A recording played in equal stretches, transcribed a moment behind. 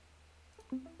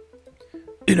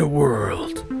In a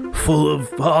world full of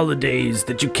holidays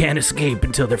that you can't escape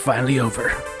until they're finally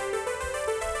over.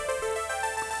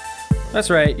 That's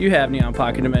right, you have Neon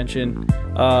Pocket Dimension.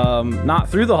 Not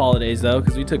through the holidays though,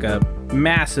 because we took a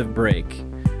massive break.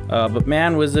 But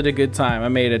man, was it a good time. I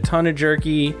made a ton of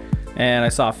jerky, and I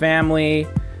saw family,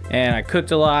 and I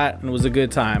cooked a lot, and it was a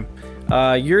good time.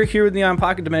 You're here with Neon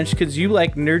Pocket Dimension because you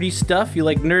like nerdy stuff, you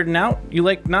like nerding out, you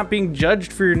like not being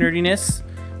judged for your nerdiness.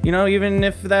 You know, even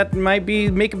if that might be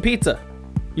making pizza.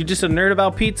 You just a nerd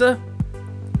about pizza?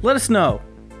 Let us know.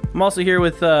 I'm also here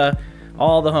with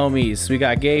all the homies. We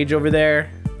got Gage over there.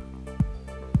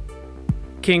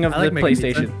 King of the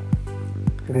PlayStation.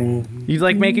 You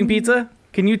like making pizza?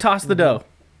 Can you toss the dough?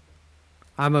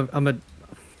 I'm a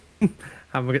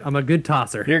good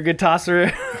tosser. You're a good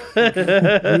tosser.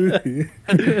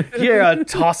 You're a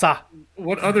tosser.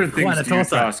 What other things do you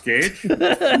toss, Gage?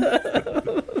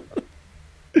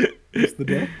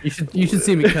 You should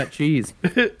see me cut cheese.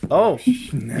 Oh.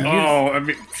 I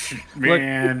mean,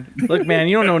 man. Look, man,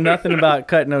 you don't know nothing about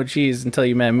cutting no cheese until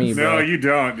you met me, bro. No, you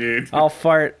don't, dude. I'll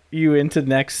fart you into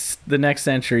the next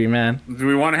century, man. Do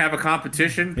we want to have a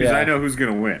competition? Because I know who's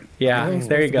going to win. Yeah,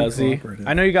 there you go, see?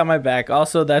 I know you got my back.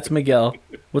 Also, that's Miguel.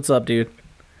 What's up, dude?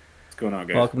 What's going on,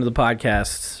 guys? Welcome to the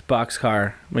podcast.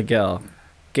 Boxcar, Miguel.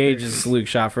 Gage is Luke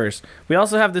shot first. We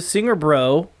also have the singer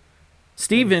bro,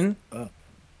 Steven.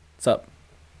 What's up?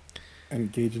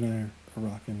 And Gage and I are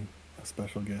rocking a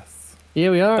special guest. Yeah,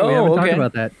 we are. We haven't talked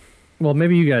about that. Well,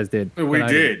 maybe you guys did. We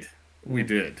did. We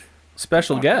did.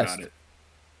 Special guest.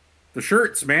 The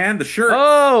shirts, man. The shirts.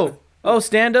 Oh,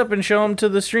 stand up and show them to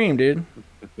the stream, dude.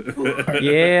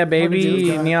 Yeah,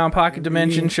 baby. Neon Pocket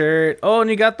Dimension shirt. Oh,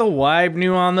 and you got the Wibe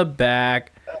new on the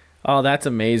back. Oh, that's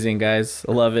amazing, guys.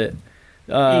 I love it.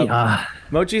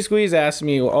 Mochi Squeeze asked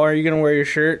me, are you going to wear your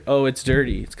shirt? Oh, it's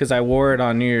dirty. It's because I wore it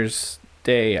on New Year's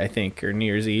Day, I think, or New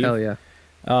Year's Eve. Hell yeah.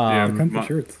 Comfy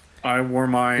shirts. I wore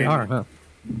mine Huh?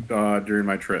 during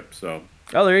my trip, so.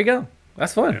 Oh, there you go.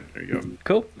 That's fun. Yeah, there you go.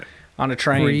 Cool. On a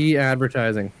train. Free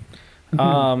advertising.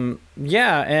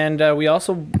 Yeah, and we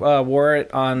also wore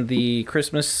it on the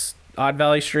Christmas Odd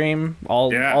Valley stream.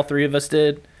 All three of us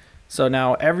did. So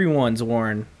now everyone's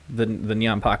worn the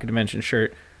Neon Pocket Dimension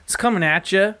shirt. It's coming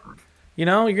at you. You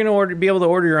know, you're gonna be able to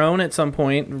order your own at some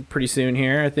point pretty soon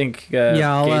here. I think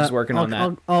Gabe's working on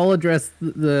that. I'll address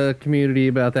the community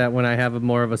about that when I have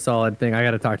more of a solid thing. I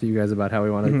got to talk to you guys about how we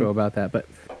want to go about that, but.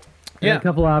 Yeah, a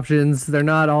couple options. They're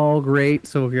not all great,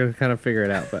 so we're gonna kind of figure it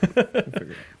out. But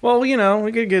well, you know,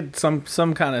 we could get some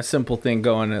kind of simple thing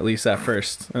going at least at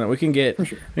first. We can get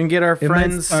our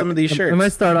friends some of these shirts. I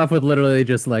might start off with literally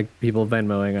just like people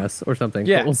Venmoing us or something.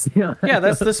 Yeah, we'll see. Yeah,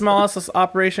 that's the smallest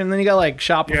operation. Then you got like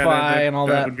Shopify and all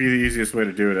that. That would be the easiest way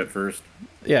to do it at first.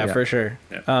 Yeah, for sure.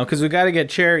 Because we got to get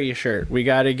Cherry a shirt. We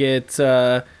got to get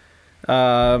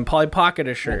Polly Pocket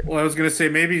a shirt. Well, I was gonna say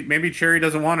maybe Cherry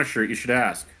doesn't want a shirt. You should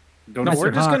ask. No,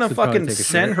 we're just gonna fucking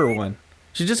send her one.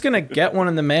 She's just gonna get one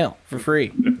in the mail for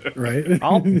free. Right?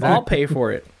 I'll pay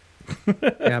for it.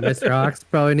 Yeah, Mr. Hawks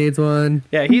probably needs one.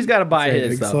 Yeah, he's got to buy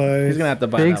his though. He's gonna have to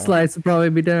buy Big that Slice will probably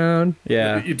be down.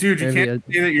 Yeah, dude, you can't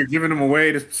say that you're giving them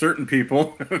away to certain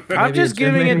people. I'm just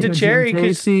giving it to Cherry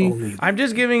because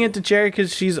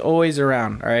she's always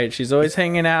around. All right, she's always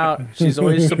hanging out. She's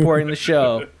always supporting the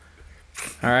show.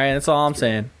 All right, that's all I'm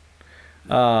saying.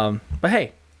 But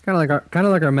hey. Kind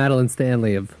of like our Madeline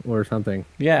Stanley or something.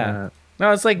 Yeah.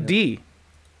 No, it's like D.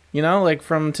 You know, like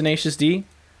from Tenacious D.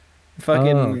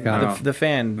 Fucking the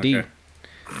fan D.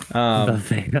 The fan.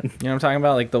 You know what I'm talking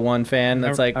about? Like the one fan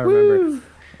that's like, I remember.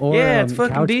 Or, yeah, it's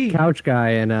fucking D. Couch guy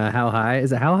in How High?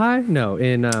 Is it How High? No,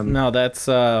 in no, that's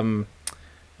oh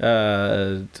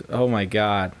my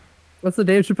god. What's the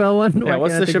Dave Chappelle one? Yeah,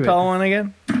 what's the Chappelle one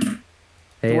again?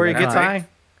 Hey, where he gets high.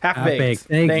 Half baked.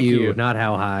 Thank you. Not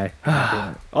How High.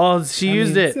 Oh, she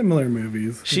used it. Similar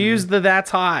movies. She used the That's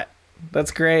Hot.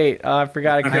 That's great. I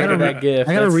forgot I created that GIF.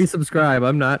 I gotta resubscribe.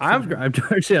 I'm not subscribed to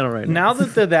our channel right now. Now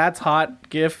that the That's Hot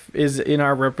GIF is in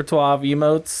our repertoire of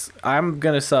emotes, I'm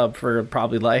gonna sub for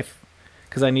probably life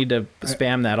because I need to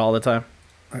spam that all the time.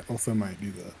 I also might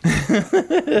do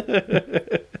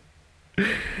that.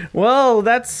 Well,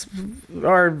 that's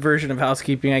our version of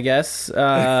housekeeping, I guess.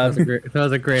 That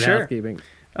was a great housekeeping.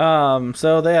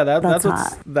 So yeah, that's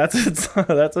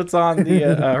what's on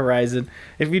the horizon.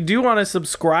 If you do want to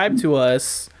subscribe to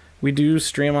us, we do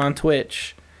stream on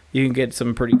Twitch. You can get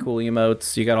some pretty cool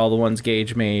emotes. You got all the ones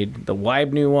Gage made. The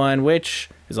Wibe new one, which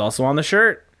is also on the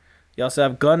shirt. You also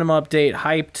have Gundam Update,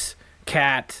 Hyped,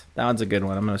 Cat. That one's a good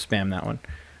one. I'm going to spam that one.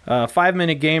 5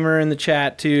 Minute Gamer in the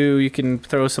chat, too. You can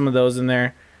throw some of those in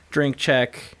there. Drink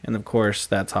Check, and of course,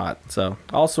 That's Hot. So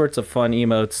all sorts of fun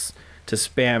emotes to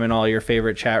spam in all your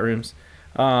favorite chat rooms.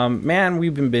 Man,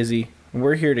 we've been busy.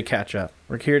 We're here to catch up.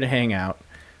 We're here to hang out.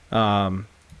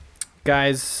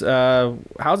 Guys,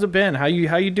 how's it been? How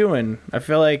you doing? I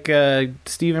feel like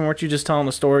Steven, weren't you just telling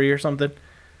a story or something?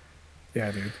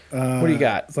 Yeah, dude. What do you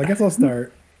got? So I guess I'll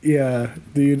start. Yeah,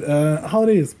 dude.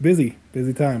 Holidays, busy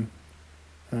time.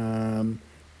 And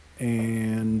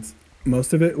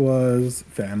most of it was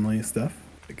family stuff,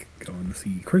 like going to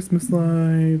see Christmas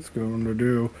lights, going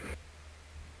to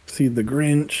see the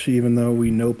Grinch, even though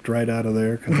we noped right out of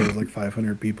there because there was like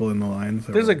 500 people in the line.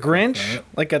 So There's a Grinch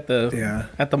like at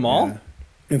the mall. Yeah.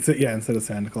 Instead of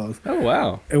Santa Claus. Oh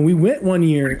wow! And we went one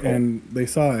year and they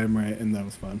saw him, right, and that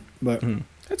was fun. But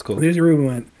That's cool. this year we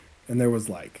went and there was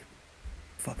like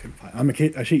fucking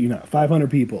I shit you not, 500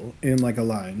 people in like a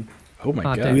line. Oh my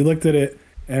Hot god! damn. We looked at it,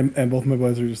 and both my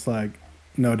boys were just like,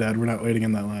 "No, Dad, we're not waiting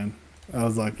in that line." I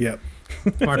was like, "Yep."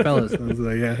 Smart fellas. I was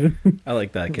like, "Yeah." I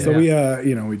like that kid. So we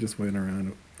just went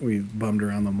around. We bummed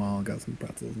around the mall, got some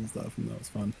pretzels and stuff, and that was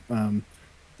fun.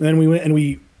 Then we went and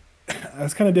I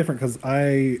was kind of different because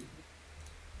I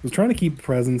was trying to keep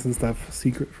presents and stuff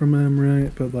secret from them,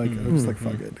 right? But like, I was just like,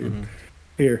 "Fuck it, dude.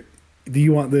 Here, do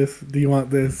you want this? Do you want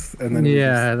this?" And then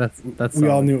that's we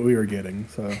all solid. knew what we were getting,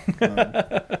 so.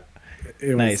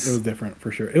 Nice. It was different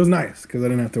for sure. It was nice because I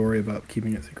didn't have to worry about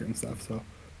keeping it secret and stuff. So,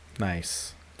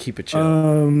 Nice. Keep it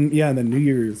chill. yeah. And then New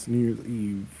Year's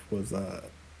Eve was a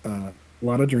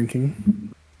lot of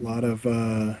drinking, a lot of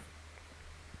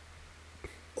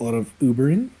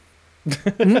Ubering.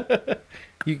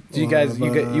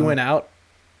 You went out.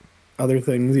 Other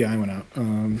things, yeah. I went out.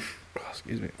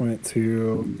 Excuse me. Went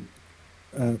to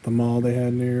the mall they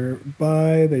had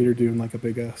nearby. They were doing like a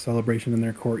big celebration in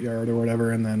their courtyard or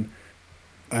whatever, and then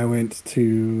I went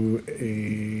to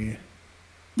a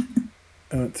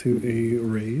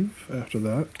rave after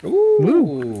that.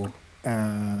 Ooh.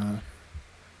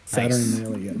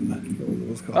 Saturnalia. That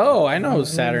was called. Oh, I know who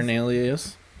Saturnalia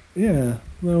is. Yeah,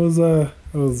 that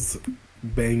was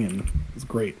banging. It was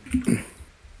great.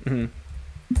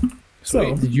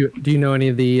 So Sweet. Do you know any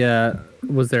of the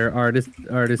was there artists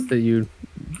that you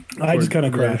I just kind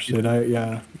of Yeah. crashed it.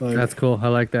 that's cool. I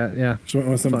like that. Yeah. Just went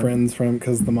with some Fun. friends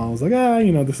because the mall was like,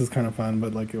 this is kind of fun,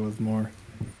 but like it was more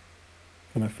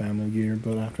kind of family geared.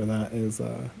 But after that is,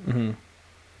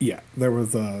 yeah, there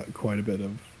was quite a bit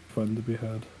of fun to be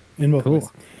had in both Cool. ways.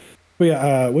 But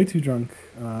yeah, way too drunk,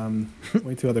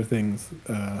 way too other things,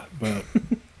 but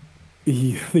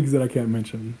things that I can't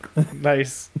mention.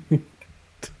 Nice.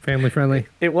 Family friendly.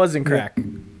 It wasn't crack.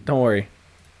 Don't worry.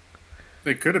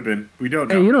 It could have been. We don't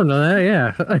know. Hey, you don't know that,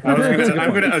 yeah.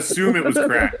 I'm gonna assume it was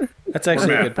crack. That's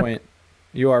actually a Matt. good point.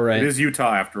 You are It right. is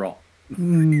Utah after all.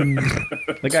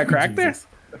 They got crack there?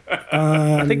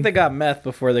 I think they got meth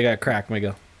before they got crack,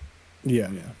 Miguel. Yeah.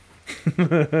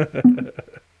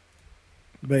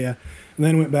 But yeah, and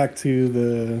then went back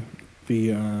to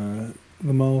the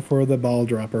mall for the ball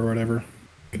drop or whatever,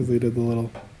 because they did the little.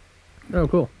 Oh,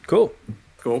 cool. Cool.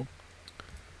 Cool.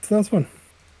 So that's fun.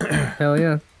 Hell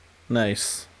yeah.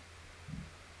 Nice.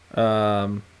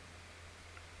 What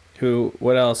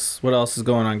else is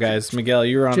going on, guys? Miguel,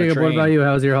 you were on a Jacob, train. what about you?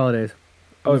 How's your holidays?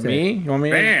 Oh, What's me? You want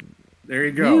me? Bam. There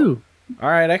you go. You. All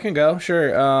right, I can go.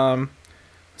 Sure.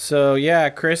 So yeah,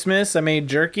 Christmas, I made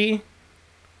jerky.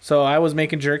 So I was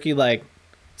making jerky like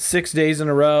 6 days in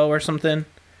a row or something.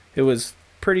 It was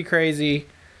pretty crazy.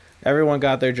 Everyone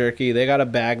got their jerky. They got a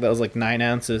bag that was like 9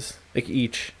 ounces like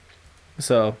each.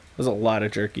 So it was a lot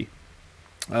of jerky.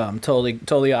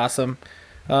 Totally awesome.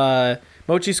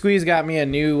 Mochi Squeeze got me a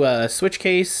new Switch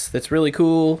case that's really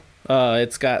cool.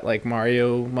 It's got like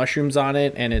Mario mushrooms on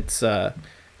it, and it's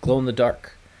glow in the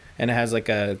dark, and it has like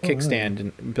a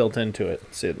kickstand built into it.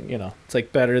 So it's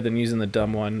like better than using the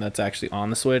dumb one that's actually on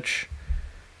the Switch.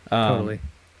 Totally.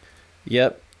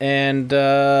 Yep, and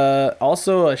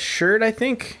also a shirt, I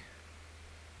think.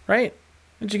 Right?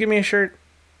 Did you give me a shirt?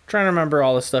 I'm trying to remember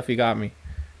all the stuff you got me,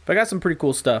 but I got some pretty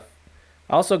cool stuff.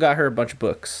 I also got her a bunch of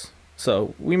books,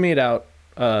 so we made out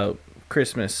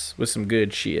Christmas with some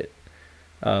good shit.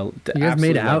 You guys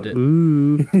made out? It.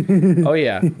 Ooh. Oh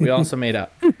yeah, we also made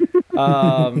out.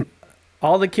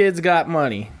 All the kids got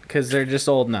money because they're just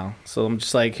old now. So I'm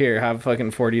just like, here, have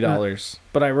fucking $40.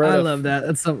 But I wrote. I love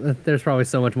that. There's probably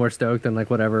so much more stoked than like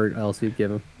whatever else you'd give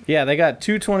them. Yeah, they got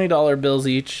two $20 bills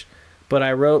each, but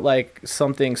I wrote like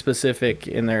something specific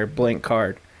in their blank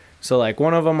card. So like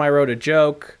one of them I wrote a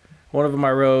joke, one of them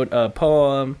I wrote a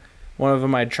poem, one of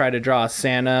them I tried to draw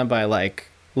Santa by like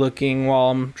looking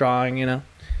while I'm drawing,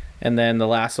 and then the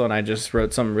last one I just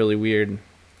wrote something really weird.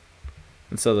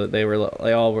 And so that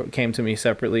they all came to me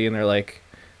separately and they're like,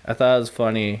 I thought it was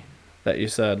funny that you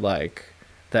said like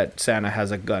that Santa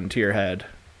has a gun to your head.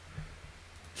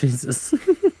 Jesus.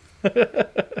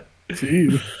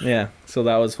 Jeez. Yeah, so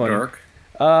that was funny. Dark.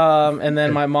 And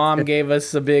then my mom gave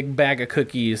us a big bag of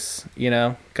cookies.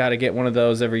 Got to get one of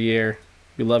those every year.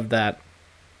 We loved that.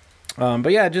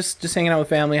 But yeah, just hanging out with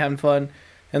family, having fun.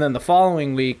 And then the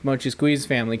following week, Mochi Squeeze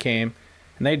family came,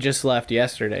 and they just left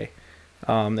yesterday.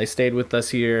 They stayed with us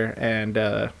here, and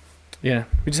we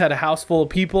just had a house full of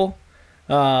people.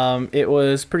 It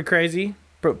was pretty crazy,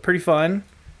 pretty fun.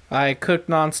 I cooked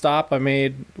nonstop. I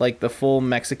made like the full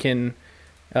Mexican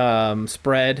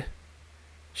spread.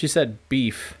 She said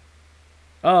beef.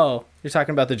 Oh, you're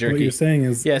talking about the jerky. What you're saying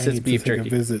is, yes, I it's need beef to take jerky.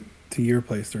 a visit to your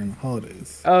place during the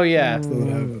holidays. Oh yeah. So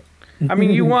that I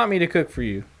mean, you want me to cook for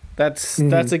you. That's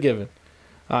a given,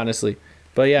 honestly.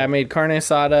 But yeah, I made carne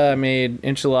asada. I made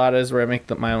enchiladas where I make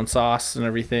my own sauce and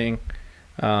everything.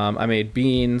 I made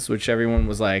beans, which everyone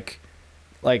was like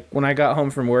when I got home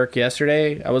from work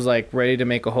yesterday, I was like ready to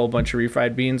make a whole bunch of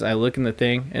refried beans. I look in the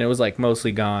thing and it was like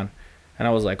mostly gone. And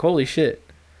I was like, holy shit.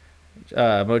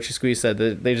 Mochi Squeeze said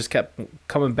that they just kept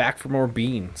coming back for more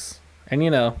beans.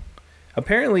 And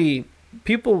apparently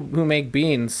people who make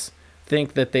beans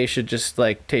think that they should just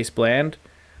like taste bland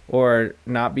or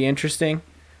not be interesting.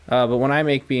 But when I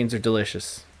make beans, they're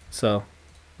delicious. So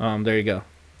there you go.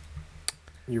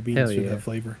 your beans Hell should yeah. have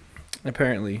flavor.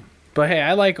 Apparently. But hey,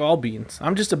 I like all beans.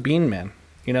 I'm just a bean man.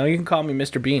 You can call me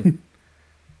Mr. Bean.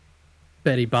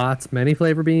 Betty Bott's many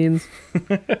flavor beans.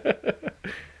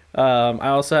 I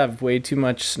also have way too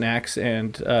much snacks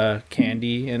and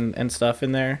candy and stuff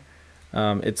in there.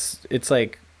 It's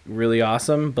like really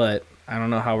awesome, but I don't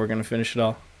know how we're gonna finish it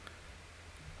all.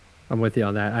 I'm with you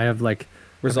on that. I have like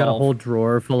I've got a Resolve. whole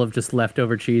drawer full of just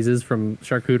leftover cheeses from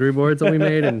charcuterie boards that we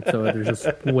made, and so there's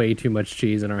just way too much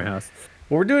cheese in our house.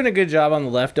 Well, we're doing a good job on the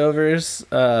leftovers,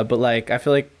 but like I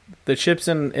feel like the chips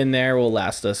in there will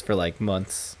last us for like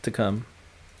months to come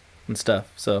and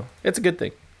stuff. So it's a good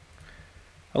thing.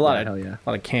 A lot Hell yeah.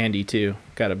 of candy too.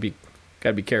 Gotta be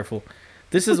careful.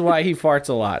 This is why he farts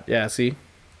a lot. Yeah, see,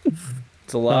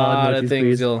 it's a lot of Mochi's things.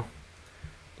 please. A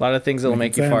lot of things that'll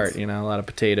make Making you fart. sense. A lot of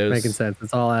potatoes. Making sense.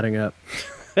 It's all adding up.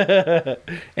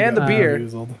 And the beer.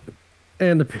 Bamboozled.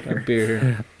 And the The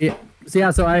beer. yeah.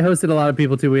 So I hosted a lot of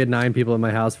people too. We had 9 people in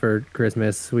my house for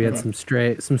Christmas. We had some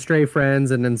stray friends,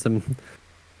 and then some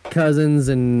cousins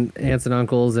and aunts and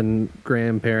uncles and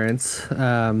grandparents.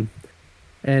 And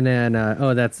then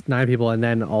that's 9 people, and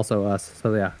then also us.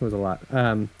 So yeah, it was a lot.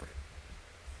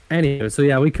 Anyway, so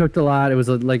yeah, we cooked a lot. It was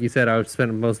like you said, I would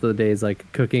spend most of the days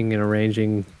like cooking and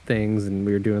arranging things, and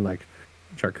we were doing like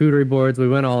charcuterie boards. We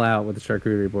went all out with the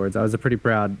charcuterie boards. I was pretty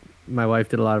proud. My wife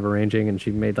did a lot of arranging, and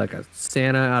she made like a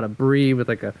Santa out of brie with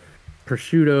like a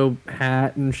prosciutto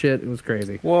hat and shit. It was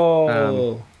crazy.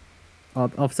 Whoa.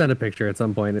 I'll send a picture at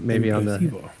some point, maybe on the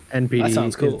Impressivo. NPD That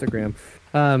sounds cool. Instagram.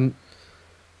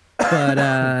 But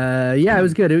yeah, it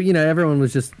was good. Everyone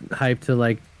was just hyped to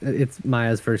like it's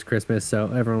Maya's first Christmas, so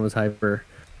everyone was hyped for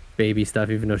baby stuff,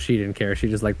 even though she didn't care. She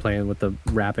just liked playing with the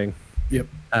wrapping. Yep.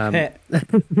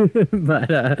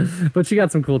 But she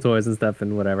got some cool toys and stuff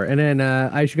and whatever. And then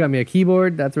Aisha got me a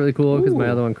keyboard. That's really cool because my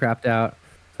Ooh. other one crapped out,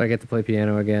 so I get to play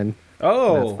piano again.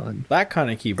 Oh, That's fun. that kind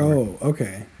of keyboard. Oh,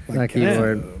 okay. That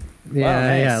keyboard. Casio.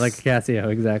 Yeah, nice. like a Casio,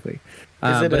 exactly.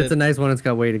 Is it but a- it's a nice one. It's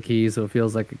got weighted keys, so it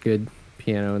feels like a good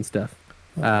piano and stuff.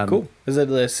 Cool. Is it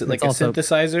like a also-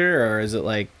 synthesizer, or is it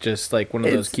like just like one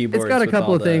of those keyboards? It's got a with couple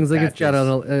all of the things. Like it's got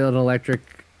patches? an electric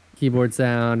keyboard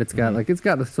sound. It's got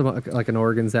like an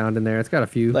organ sound in there. It's got a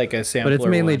few, like a sampler. but it's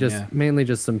mainly one, mainly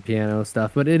just some piano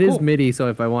stuff. But it is Cool. MIDI, so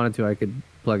if I wanted to, I could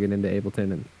plug it into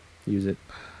Ableton and use it.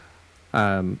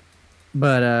 But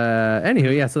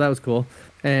anywho, yeah. So that was cool,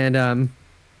 and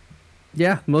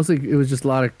yeah, mostly it was just a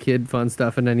lot of kid fun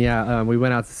stuff. And then we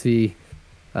went out to see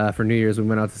for New Year's. We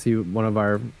went out to see one of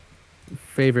our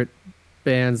favorite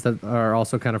bands that are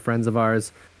also kind of friends of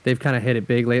ours. They've kind of hit it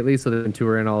big lately, so they've been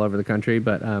touring all over the country.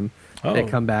 But they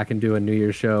come back and do a New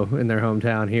Year's show in their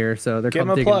hometown here. So they're Give 'em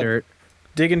called a Diggin' plug. Dirt.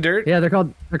 Digging Dirt. Yeah, they're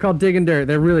called Diggin' Dirt.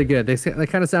 They're really good. They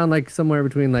kind of sound like somewhere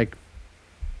between like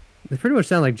they pretty much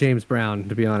sound like James Brown,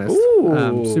 to be honest.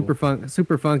 Ooh.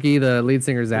 Super funky. The lead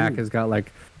singer Zach has got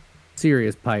like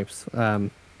serious pipes.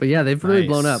 But yeah, they've really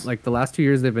blown Nice. up. Like the last 2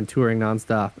 years, they've been touring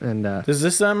nonstop. And Is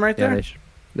this them right yeah, there?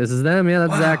 this is them. Yeah,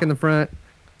 that's Wow. Zach in the front.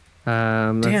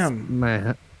 That's Damn.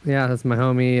 that's my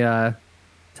homie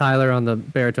Tyler on the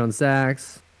baritone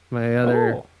sax. My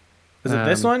other, Oh. Is it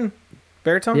this one?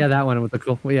 Baritone? yeah, that one with the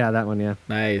cool. Yeah, that one. Yeah,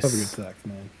 Nice. Love a good sax,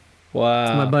 man.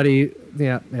 Wow. my buddy.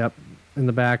 Yeah, yep. In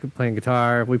the back playing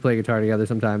guitar. We play guitar together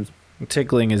sometimes. I'm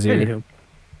tickling his ear. Anywho,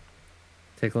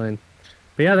 tickling.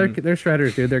 But yeah, they're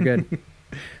shredders, dude. They're good.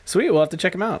 Sweet. We'll have to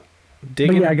check them out. Dig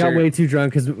But in yeah, the I got dirt. way too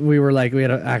drunk because we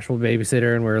had an actual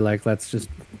babysitter, and we were like, let's just,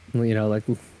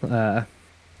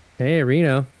 hey,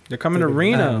 Reno. They're coming to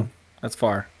Reno. Um, That's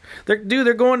far. They're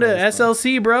going to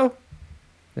SLC, bro.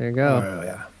 There you go. Oh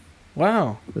yeah.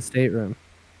 Wow. The stateroom.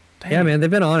 Dang. Yeah, man, they've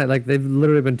been on it. Like they've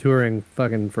literally been touring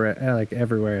fucking for like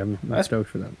everywhere. I'm That's- stoked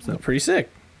for them. So Pretty sick.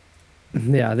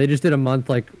 yeah, they just did a month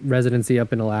like residency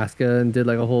up in Alaska and did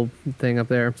like a whole thing up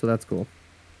there. So that's cool.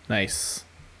 Nice.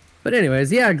 But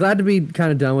anyways, yeah, glad to be kind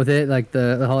of done with it. Like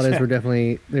the holidays were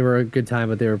they were a good time,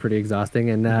 but they were pretty exhausting.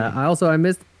 And I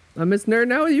missed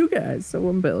nerding out with you guys. So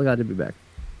I'm glad to be back.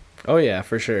 Oh yeah,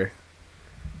 for sure.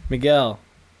 Miguel,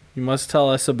 you must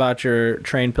tell us about your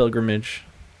train pilgrimage.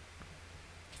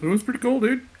 It was pretty cool,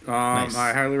 dude. Nice.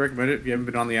 I highly recommend it if you haven't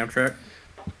been on the Amtrak.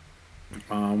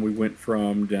 We went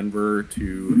from Denver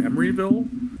to Emeryville.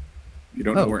 If you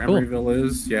don't know Oh, where cool. Emeryville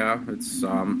is, yeah, it's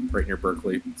right near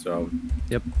Berkeley. So,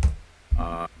 Yep.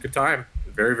 good time.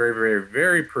 Very, very, very,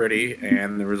 very pretty,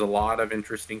 and there was a lot of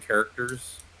interesting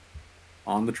characters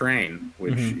on the train,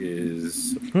 which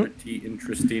is pretty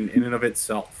interesting in and of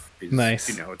itself. Because,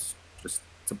 Nice. it's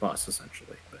a bus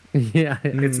essentially. But Yeah.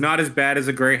 it's not as bad as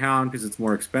a Greyhound because it's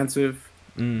more expensive.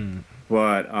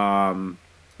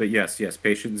 But yes,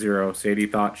 Patient Zero. Sadie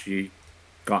thought she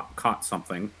got caught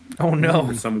something. Oh no.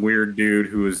 There's some weird dude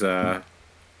who was the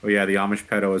Amish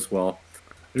pedo as well.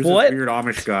 There's What? this weird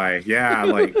Amish guy. Yeah,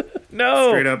 like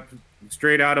No.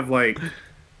 straight out of like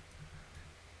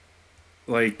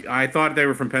I thought they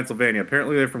were from Pennsylvania.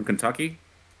 Apparently they're from Kentucky.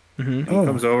 Mhm.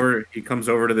 He comes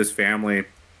over to this family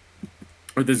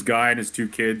with this guy and his two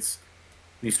kids.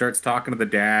 And he starts talking to the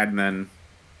dad, and then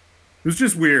it was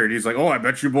just weird. He's like, "Oh, I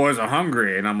bet you boys are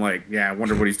hungry," and I'm like, "Yeah, I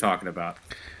wonder what he's talking about."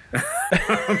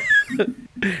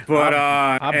 But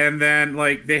and then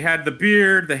like they had the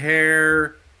beard, the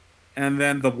hair, and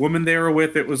then the woman they were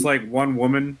with, it was like one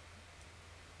woman,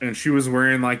 and she was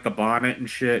wearing like the bonnet and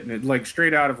shit, and it like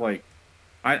straight out of like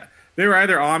they were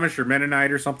either Amish or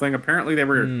Mennonite or something. Apparently they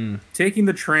were taking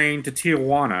the train to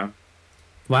Tijuana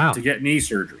Wow. to get knee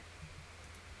surgery.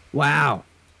 Wow.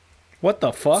 What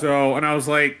the fuck? So, and I was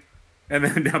like, and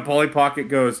then Polly Pocket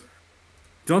goes,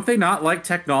 "Don't they not like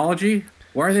technology?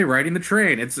 Why are they riding the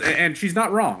train?" And she's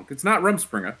not wrong. It's not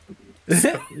Rumspringa.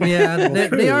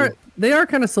 Yeah, they are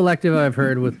kind of selective. I've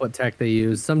heard with what tech they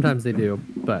use. Sometimes they do,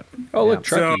 but Oh, look,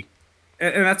 yeah. Truckee.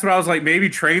 And that's what I was like. Maybe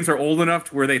trains are old enough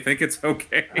to where they think it's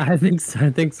okay. I think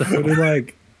so. So they're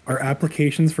like, are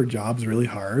applications for jobs really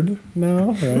hard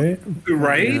now? Right?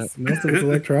 Right? Yeah. Most of it's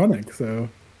electronic. So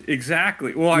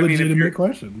Exactly. Well, I mean, legitimate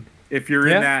question. if you're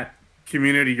Yeah. in that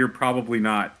community, you're probably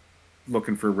not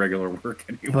looking for regular work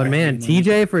anyway. But man,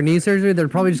 TJ for knee surgery, they're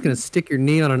probably just gonna stick your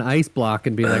knee on an ice block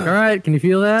and be like, "All right, can you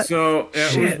feel that?" So it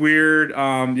was Shit. weird.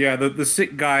 Yeah, the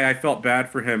sick guy, I felt bad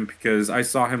for him because I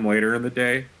saw him later in the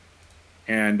day,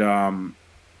 and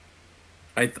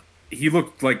he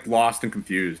looked like lost and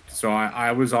confused. So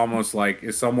I was almost like,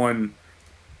 is someone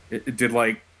did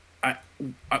like,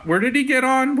 where did he get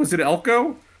on? Was it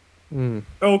Elko?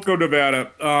 Elko,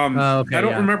 Nevada. okay, I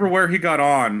don't yeah. remember where he got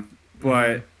on,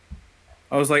 but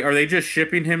I was like, are they just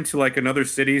shipping him to like another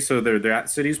city? So they're that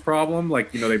city's problem.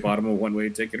 Like, they bought him a one-way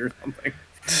ticket or something.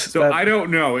 So I don't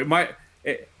know. It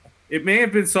may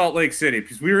have been Salt Lake City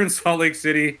because we were in Salt Lake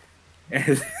City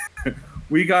and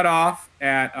we got off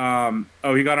at,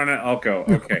 he got on at Elko.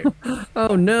 Okay.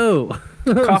 Oh no.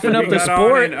 Coughing up We the got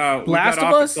sport. on and, we Last got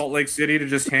of off at Us. Salt Lake City to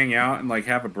just hang out and like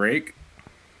have a break.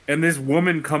 And this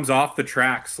woman comes off the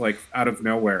tracks like out of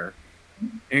nowhere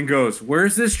and goes,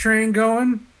 "Where's this train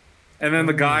going?" And then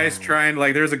the guy's trying,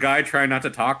 like, there's a guy trying not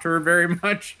to talk to her very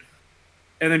much.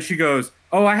 And then she goes,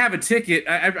 "Oh, I have a ticket.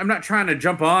 I'm not trying to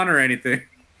jump on or anything."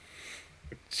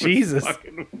 Jesus.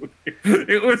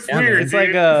 It was Yeah, man, weird. It's like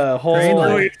dude. a whole.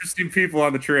 really interesting people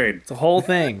on the train. It's a whole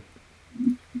thing.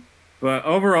 But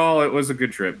overall, it was a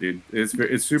good trip, dude. It's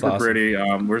super awesome. pretty.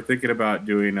 We're thinking about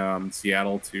doing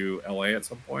Seattle to LA at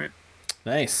some point.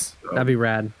 Nice. So, That'd be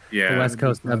rad. yeah. The West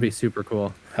Coast, that'd be super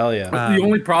cool. Hell yeah. The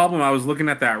only problem, I was looking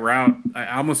at that route. I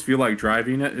almost feel like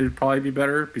driving it would probably be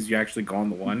better because you actually go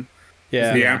on the one.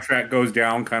 Yeah. The Amtrak goes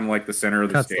down kind of like the center of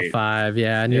the Cuts the state. 5,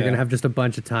 yeah, and you're Yeah. gonna have just a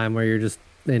bunch of time where you're just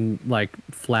in like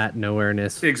flat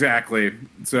nowhereness. Exactly.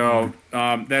 So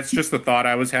that's just the thought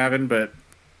I was having. But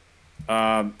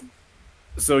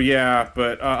so yeah.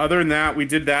 But other than that, we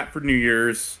did that for New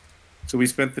Year's. So we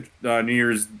spent the New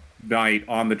Year's night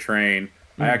on the train.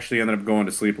 I actually ended up going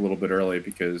to sleep a little bit early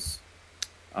because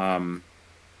I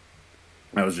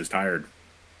was just tired.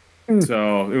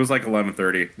 So it was like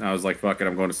 11:30. I was like, "Fuck it,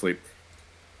 I'm going to sleep."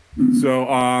 So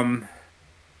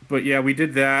but yeah, we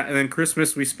did that, and then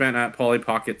Christmas we spent at Polly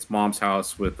Pocket's mom's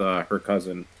house with her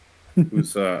cousin,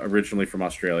 who's originally from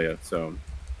Australia. So,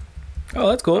 Oh,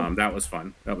 that's cool. that was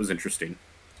fun. That was interesting.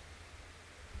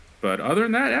 But other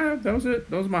than that, yeah, that was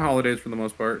it. Those were my holidays for the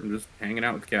most part, and just hanging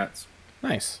out with the cats.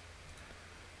 Nice.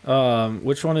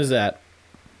 Which one is that?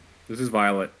 This is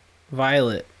Violet.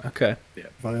 Violet. Okay.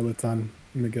 Violet's on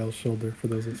Miguel's shoulder for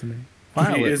those listening. She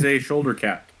Violet. is a shoulder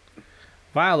cat.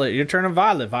 Violet. You're turning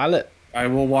Violet. Violet. I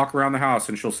will walk around the house,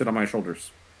 and she'll sit on my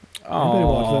shoulders. Anybody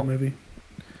watch that Oh. movie?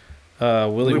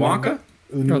 Willy Wonka?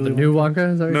 Oh, the new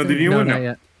Wonka? Is that what No, you're the saying? new one, Not no.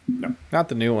 yet. Not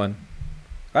the new one.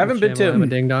 I haven't been Shamalama to.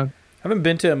 Ding Dong. I haven't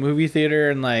been to a movie theater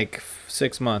in like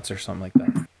 6 months or something like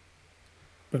that.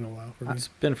 Been a while for me. It's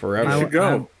been forever. You should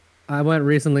go. I went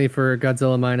recently for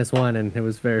Godzilla -1, and it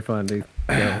was very fun to go.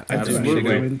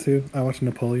 Absolutely. I went to. I watched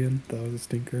Napoleon. That was a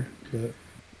stinker. But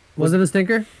Was it a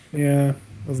stinker? yeah, it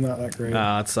was not that great.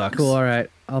 It sucks. Cool. All right,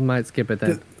 I might skip it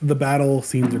then. The battle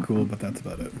scenes are cool, but that's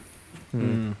about it.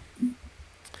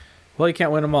 Well, you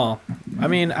can't win them all. I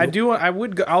mean, I do. I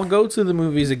would. I'll go to the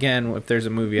movies again if there's a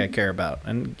movie I care about.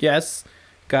 And yes,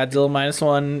 Godzilla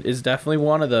 -1 is definitely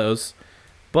one of those.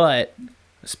 But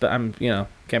I'm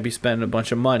can't be spending a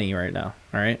bunch of money right now.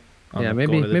 All right. Yeah, I'm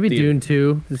maybe going to the theater. Dune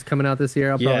 2 is coming out this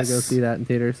year. I'll probably go Yes. see that in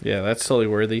theaters. Yeah, that's totally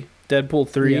worthy. Deadpool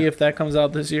 3 Yeah. if that comes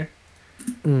out this year.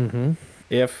 Mm-hmm.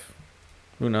 If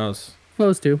who knows.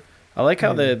 Close to. I like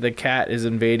how the cat is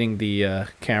invading the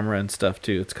camera and stuff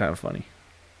too. It's kind of funny.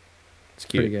 It's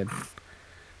cute. Pretty good.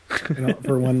 You know,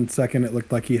 for 1 second, it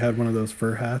looked like he had one of those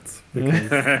fur hats.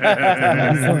 Because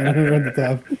at the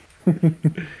top.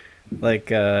 Like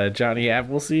Johnny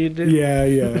Appleseed did. Yeah,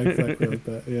 exactly like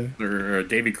that. Yeah. Or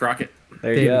Davy Crockett.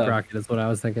 There you David go. Crockett is what I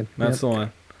was thinking. That's Yep. the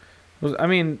one. I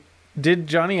mean, did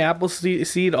Johnny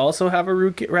Appleseed also have a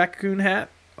raccoon hat,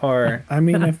 or I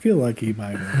mean, I feel like he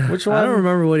might have. which I one? don't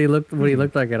remember what he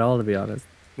looked like at all, to be honest.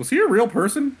 Was he a real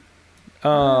person?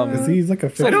 He's like a I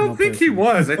fictional don't think he person.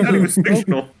 was. I thought he was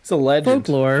fictional. It's a legend.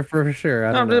 Folklore for sure.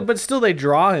 I don't know. But still, they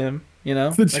draw him. You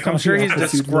know, The like, I'm Johnny sure he's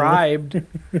Appleseed described.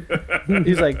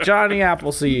 He's like Johnny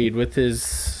Appleseed with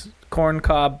his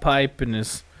corncob pipe and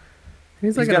his.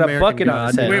 He's He's an got a American bucket on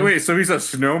his god. head. Wait. So he's a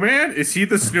snowman? Is he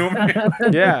the snowman?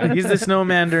 Yeah, he's the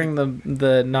snowman during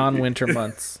the non-winter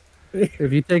months.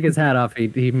 If you take his hat off,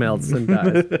 he melts and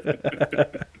dies.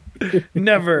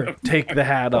 Never take the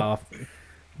hat off.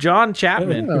 John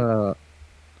Chapman.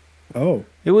 Oh,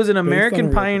 It was an on a American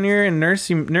real pioneer and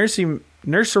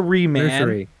nursery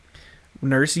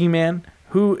man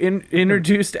who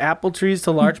introduced apple trees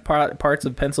to large parts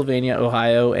of Pennsylvania,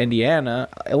 Ohio, Indiana,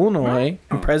 Illinois,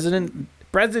 and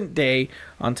present day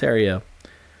Ontario.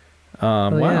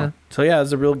 Wow. yeah. So yeah,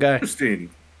 it's a real guy. Interesting.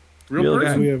 Real Real guy.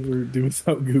 person. we ever do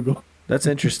without Google. That's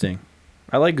interesting.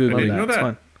 I like Googling didn't that. know It's that.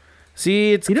 fun.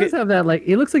 See, it's He does have that, like,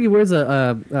 it looks like he wears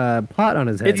a pot on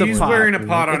his head. It's a He's pot. wearing a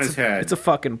pot on It's his head. it's a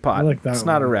fucking I pot. like that. It's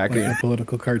not a one. raccoon. Like a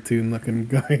political cartoon looking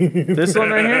guy. This one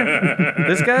right here?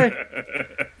 This guy?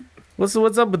 What's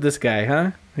up with this guy,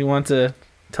 huh? He wants to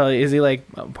tell you, is he like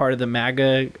part of the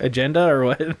MAGA agenda or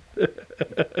what?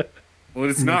 Well,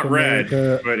 it's not Make red,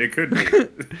 America- but it could be.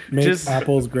 Make Just-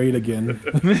 apples great again.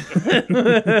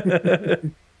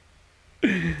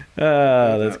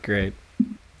 That's great.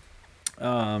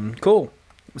 Cool.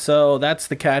 So that's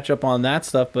the catch up on that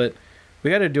stuff, but we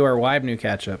got to do our New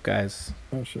catch up, guys.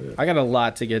 Oh shit. I got a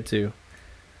lot to get to.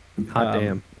 Hot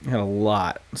damn. I got a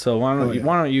lot. So why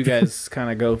don't you guys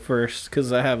kind of go first?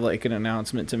 Because I have like an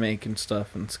announcement to make and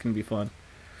stuff, and it's gonna be fun.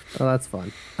 Oh, that's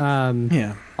fun.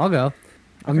 Yeah. I'll go.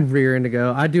 I'm rearing to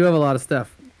go. I do have a lot of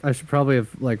stuff. I should probably have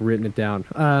like written it down.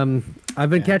 I've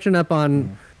been catching up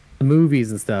on the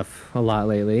movies and stuff a lot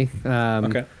lately.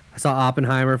 Okay. I saw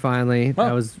Oppenheimer finally.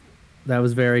 Oh. That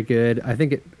was very good. I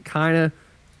think it kind of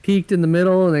peaked in the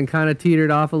middle and then kind of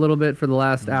teetered off a little bit for the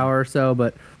last hour or so.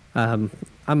 But I'm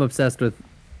obsessed with.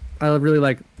 I really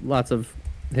like lots of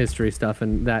history stuff,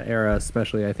 and that era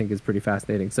especially I think is pretty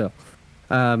fascinating. So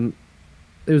it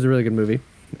was a really good movie.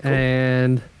 Cool.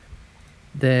 And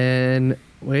then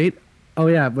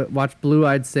but watch Blue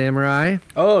Eyed Samurai.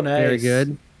 Oh, nice. Very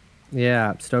good.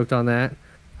 Yeah, stoked on that.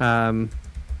 I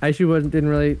actually didn't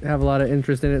really have a lot of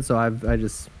interest in it, so I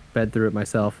just sped through it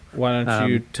myself. Why don't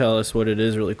you tell us what it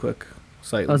is really quick?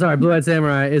 Slightly. Oh, sorry. Blue Eyed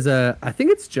Samurai is I think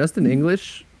it's just an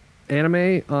English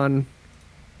anime on.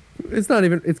 It's not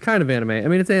even. It's kind of anime. I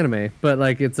mean, it's anime, but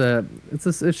like it's a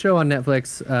show on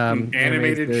Netflix. An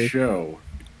animated series. show.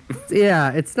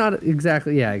 Yeah, it's not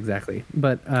exactly. Yeah, exactly.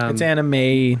 But It's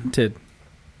animated.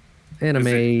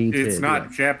 animated. It's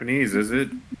not Japanese, is it?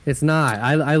 It's not.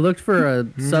 I looked for a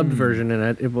subbed version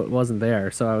and it wasn't there,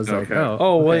 so I was like, Okay. oh.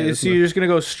 Oh, okay, wait, this so must- you're just gonna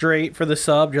go straight for the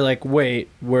sub? You're like, wait,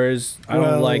 where's? I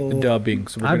don't like the Well, dubbing,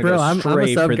 so we're gonna bro, go I'm a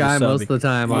straight sub for guy the most subbing. of the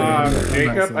time.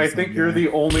 Jacob, I think you're the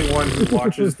only one who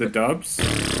watches the dubs,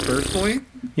 personally.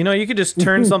 You know, you could just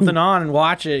turn something on and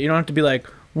watch it. You don't have to be like,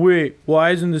 wait,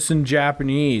 why isn't this in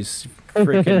Japanese?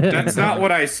 Freaking That's not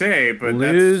what I say, but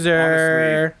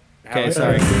loser. That's Okay, honestly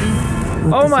how sorry. it is.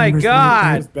 Oh my It's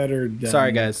God. better done.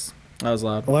 Sorry, guys. That was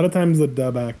loud. A lot of times the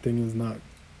dub acting is not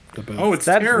the best. Oh, it's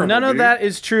That's terrible. none of dude. that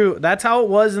is true. That's how it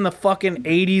was in the fucking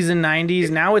 80s and 90s.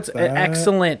 Now it's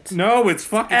excellent. No, it's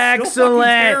fucking still Excellent.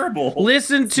 fucking terrible.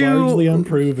 Listen It's largely to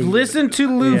unproven. listen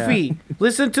to Luffy.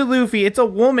 Listen to Luffy. It's a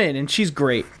woman and she's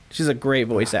great. She's a great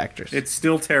voice actress. It's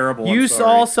still terrible. You I'm sorry.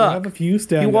 all I have suck. a few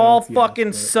standouts. You all yes, fucking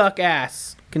but- suck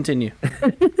ass. Continue.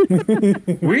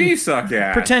 We suck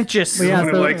ass. Pretentious. But yeah,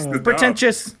 Someone who so- likes the dub.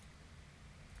 Pretentious.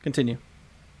 Continue.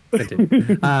 But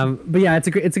yeah, it's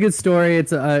a good story.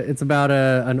 It's about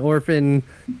an orphan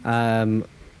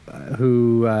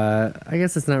who I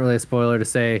guess it's not really a spoiler to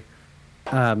say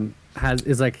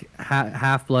is like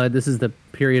half blood. This is the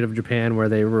period of Japan where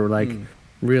they were like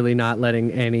really not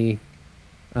letting any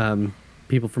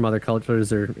people from other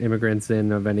cultures or immigrants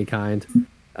in of any kind.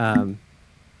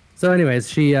 So anyways,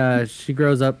 she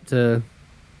grows up to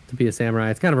be a samurai.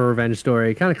 It's kind of a revenge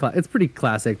story. Kind of it's pretty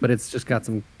classic, but it's just got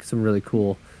some really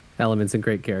cool elements and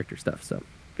great character stuff. So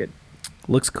good.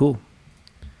 Looks cool.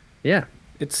 Yeah.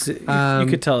 It's you Um,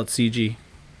 could tell it's CG.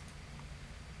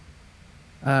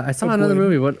 I saw Oh, another boy.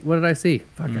 movie. What did I see?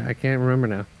 Fuck, I can't remember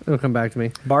now. It'll come back to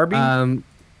me. Barbie?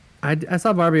 I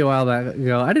saw Barbie a while back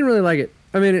ago. I didn't really like it.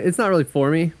 I mean, it's not really for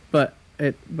me, but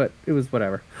it was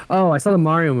whatever. Oh, I saw the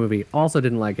Mario movie. Also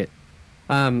didn't like it.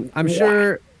 I'm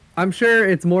sure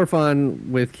it's more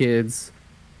fun with kids.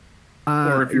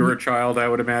 Or if you were a child, I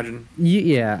would imagine.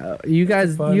 Yeah, you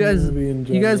guys Fun movie in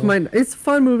you guys general. might. It's a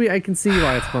fun movie. I can see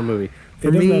why it's a fun movie. For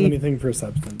It doesn't have me, anything for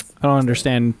substance. I don't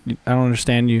understand. I don't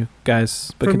understand you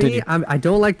guys. But for continue. me, I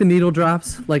don't like the needle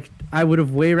drops. Like, I would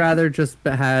have way rather just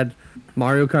had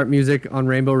Mario Kart music on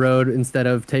Rainbow Road instead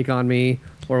of Take On Me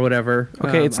or whatever.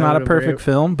 Okay, it's I not a would've perfect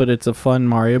film, but it's a fun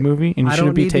Mario movie, and you I shouldn't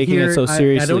don't be need to taking it hear- so I don't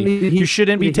seriously. need to You hear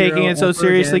shouldn't be the taking hero it so over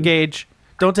seriously, again. Gage.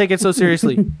 Don't take it so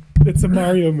seriously. It's a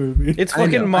Mario movie. It's I know.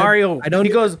 fucking Mario. I don't.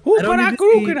 He goes, I don't need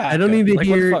to see- I don't need to Like,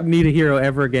 what the hear fuck? Need a Hero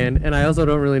ever again, and I also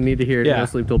don't really need to hear Yeah. No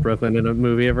Sleep Till Brooklyn in a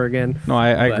movie ever again. No,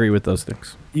 I But- agree with those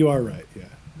things. You are right. Yeah.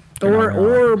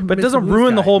 But it doesn't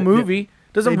ruin the whole movie.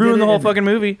 Doesn't They ruin did the it whole in- fucking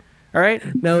movie. All right?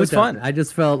 No, it it was doesn't. fun. I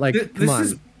just felt like, Th- come this on,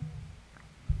 is-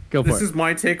 go for This it. is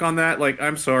my take on that. Like,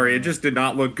 I'm sorry, it just did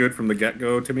not look good from the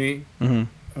get-go to me. Oh,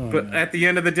 But no. at the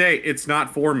end of the day, it's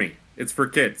not for me. It's for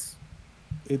kids.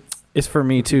 It's It's for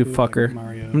me too, like fucker.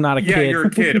 Mario. I'm not a Yeah, kid. you're a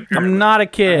kid. I'm apparently. not a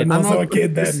kid. I'm also al- a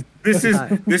kid then.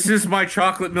 This is my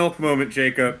chocolate milk moment,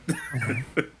 Jacob.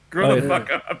 Grow the fuck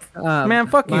up. Man,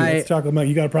 fuck you. my- It's chocolate milk.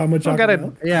 You got a problem with I chocolate gotta-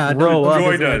 milk? Yeah, Grow up.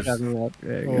 Joy does.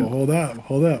 There you Oh, go. hold up.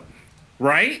 Hold up.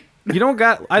 Right? You don't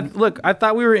got. I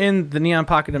thought we were in the Neon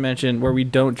Pocket Dimension where we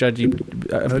don't judge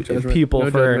judgment. people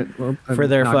No for judgment. Well, for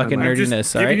their I'm not fucking gonna- I'm just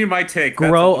nerdiness. All giving right. you my take.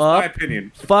 Grow That's my up.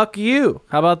 opinion. Fuck you.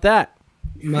 How about that?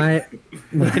 My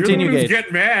Continue, You're the one who's Gage.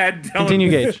 getting mad. telling Continue,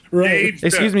 Gage. Right. Gage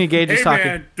Excuse me, Gage hey, is talking.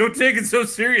 Man, don't take it so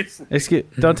seriously.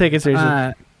 Don't take it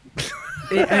seriously.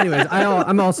 anyways,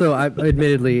 I'm also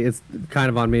admittedly it's kind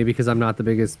of on me because I'm not the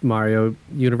biggest Mario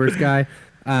universe guy.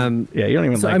 Yeah, you don't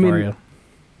even so, like I mean, Mario.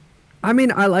 I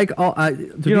mean, I like all.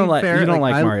 You don't like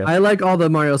Mario. I like all the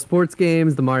Mario sports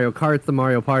games, the Mario Karts, the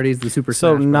Mario parties, the Super.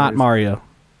 So Smash not Brothers. Mario.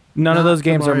 None of Not those the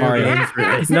games are Mario Mario.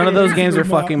 games. None of those games are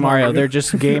Not fucking Mario. They're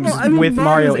just games Well, I mean, with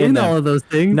Mario Mario's in all them. of those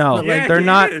things. No, but, Yeah, like, they're he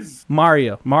not is.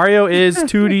 Mario. Mario is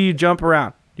 2D jump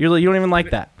around. You don't even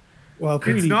like that. Well, It's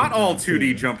 3D not all jump around, 2D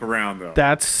too. jump around though.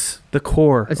 That's the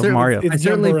core I of certainly, Mario. It's I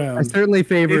certainly, jump around. I certainly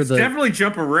favor It's the. definitely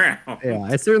jump around. Yeah,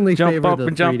 I certainly Jump favor up the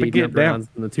and jump 3D and get jump down. rounds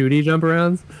and the 2D jump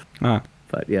rounds. Ah.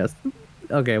 But yes.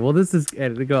 Okay, well, this is to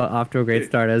go off to a great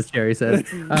start, as Jerry says.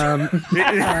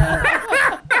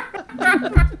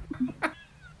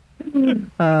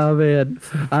 Oh man,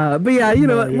 but yeah, you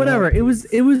know what? Mario. Whatever. It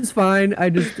was fine. I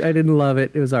didn't love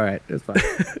it. It was all right. It was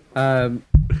fine.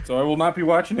 So I will not be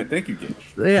watching it. Thank you, Gage.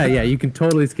 Yeah, you can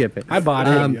totally skip it. I bought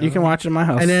it. You can watch it in my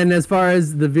house. And then as far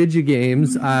as the video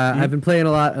games, I've been playing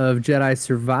a lot of Jedi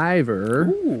Survivor,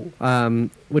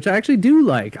 which I actually do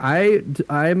like.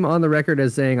 I'm on the record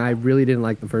as saying I really didn't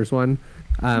like the first one.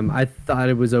 I thought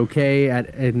it was okay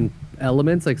in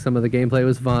elements, like some of the gameplay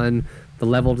was fun, the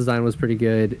level design was pretty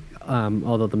good,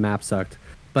 although the map sucked.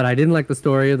 But I didn't like the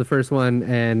story of the first one,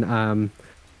 and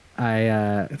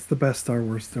It's the best Star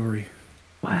Wars story.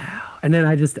 wow, And then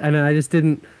I just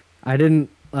didn't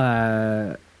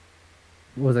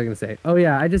what was I gonna say? Oh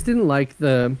yeah, I just didn't like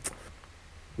the.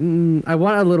 I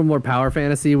want a little more power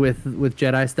fantasy with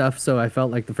Jedi stuff, so I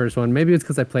felt like the first one. Maybe it's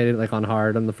because I played it like on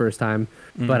hard on the first time,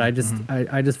 but I just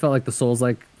felt like the Souls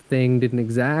like thing didn't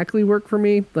exactly work for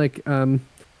me like in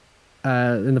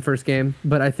the first game.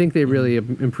 But I think they really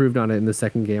improved on it in the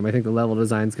second game. I think the level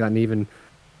design's gotten even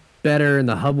better, and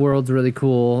the hub world's really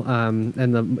cool.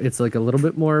 And it's like a little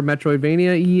bit more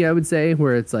Metroidvania-y, I would say,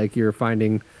 where it's like you're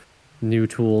finding new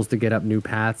tools to get up new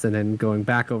paths and then going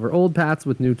back over old paths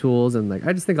with new tools, and like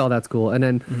I just think all that's cool. And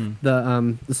then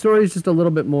the story is just a little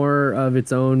bit more of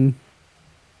its own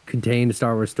contained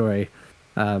Star Wars story.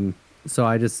 So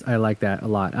I like that a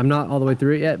lot. I'm not all the way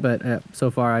through it yet, but so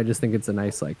far I just think it's a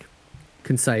nice like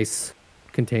concise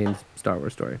contained Star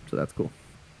Wars story. So that's cool.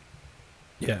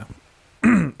 Yeah.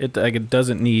 It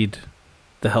doesn't need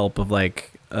the help of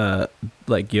like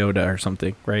Yoda or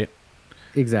something, right?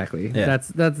 Exactly. Yeah.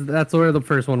 That's where the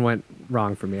first one went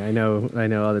wrong for me. I know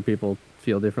other people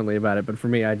feel differently about it, but for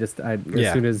me, as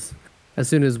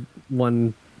soon as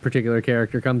one particular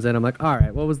character comes in, I'm like, all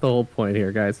right, what was the whole point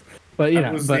here, guys? But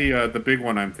that was the big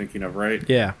one I'm thinking of, right?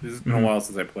 Yeah. This has been a while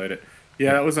since I played it.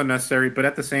 Yeah, that was unnecessary, but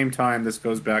at the same time, this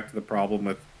goes back to the problem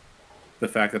with the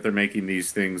fact that they're making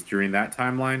these things during that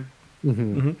timeline,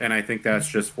 and I think that's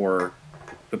just for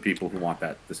the people who want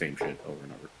the same shit over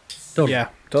and over. Totally. Yeah,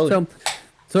 totally.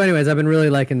 So anyways, I've been really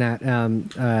liking that.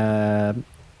 And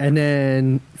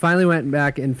then finally went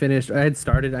back and finished. I had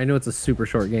started. I know it's a super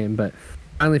short game, but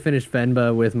finally finished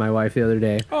Venba with my wife the other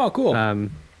day. Oh, cool.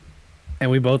 And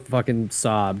we both fucking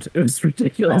sobbed. It was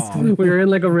ridiculous. We were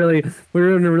in a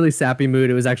really sappy mood.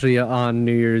 It was actually on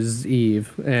New Year's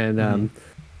Eve, and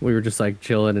we were just like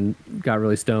chilling and got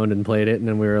really stoned and played it. And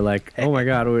then we were like, oh my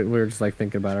god, we were just like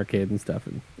thinking about our kid and stuff.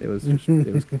 And it was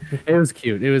cute.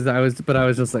 I was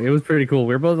just like, it was pretty cool.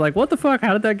 We were both like, what the fuck?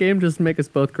 How did that game just make us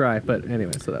both cry? But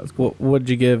anyway, so that was cool. What'd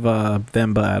you give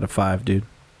Venba out of 5, dude?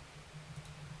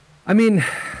 I mean,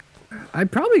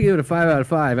 I'd probably give it a 5 out of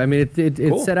 5. I mean, it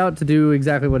Cool. set out to do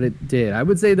exactly what it did. I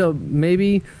would say though,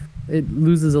 maybe it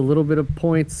loses a little bit of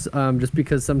points just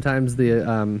because sometimes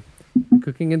the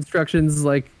cooking instructions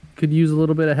like could use a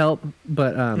little bit of help,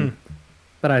 but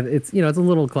it's it's a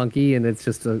little clunky and it's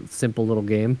just a simple little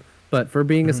game. But for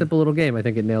being a simple little game, I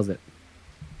think it nails it.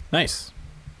 Nice.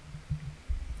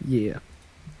 Yeah.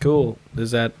 Cool.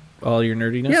 Is that all your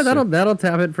nerdiness? Yeah, that'll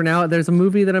tap it for now. There's a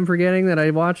movie that I'm forgetting that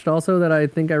I watched also that I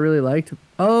think I really liked.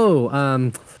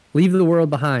 Oh, Leave the World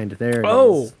Behind. There it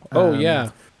is. Yeah.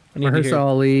 I need to hear- Mahershala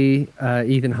Ali,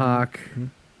 Ethan Hawke,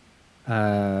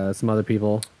 some other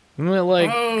people. Isn't it like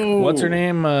what's her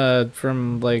name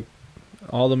from like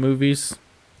all the movies?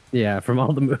 Yeah, from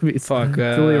all the movies. Fuck,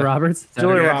 Julia Roberts.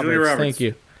 Julia Yeah, Roberts. Julia Roberts. Thank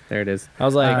you. There it is. I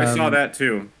was like, I saw that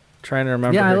too. trying to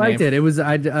remember. Yeah, I her liked name. it. It was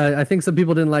I think some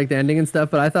people didn't like the ending and stuff,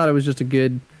 but I thought it was just a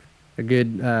good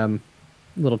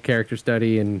little character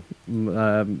study and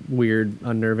weird,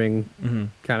 unnerving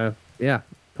kind of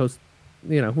post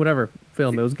whatever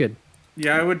film. It was good.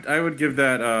 Yeah, I would give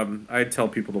that. I'd tell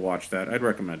people to watch that. I'd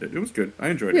recommend it. It was good. I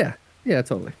enjoyed it. Yeah,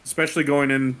 totally. Especially going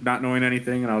in not knowing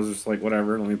anything, and I was just like,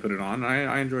 whatever, let me put it on.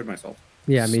 I enjoyed myself.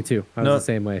 Yeah, me too. I was No. the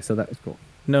same way, so that was cool.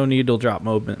 No needle drop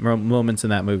moments in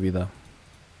that movie though.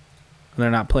 They're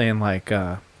not playing like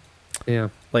Yeah.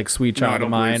 Sweet No, I Child of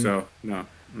don't Mine. believe so. No.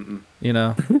 Mm-mm. You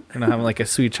know, they're not having like a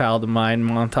Sweet Child of Mine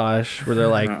montage where they're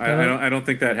like No, I don't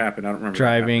think that happened. I don't remember that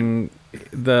driving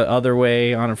the other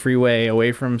way on a freeway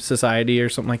away from society or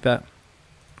something like that.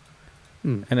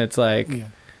 And it's like Yeah.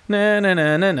 na na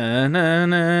na na na na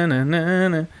na na na na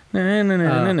na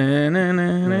na na na na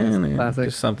na na. Classic.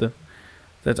 Just something.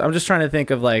 I'm just trying to think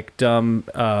of like dumb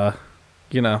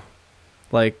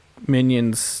like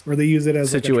Minions. Or they use it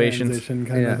as Situations. like a transition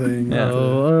kind of thing. Yeah.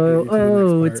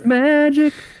 Oh, it's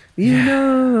magic. You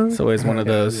know. It's always one of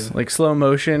Okay, those yeah. like slow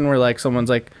motion where like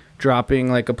someone's like dropping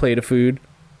like a plate of food.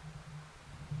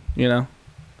 You know,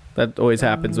 that always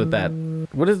happens with that.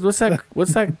 What's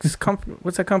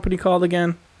that company called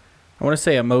again? I want to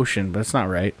say Emotion, but it's not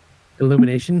right.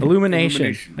 Illumination. Illumination.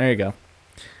 Illumination. There you go.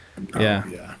 Oh, Yeah.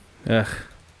 Yeah. Ugh.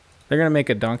 They're gonna make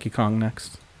a Donkey Kong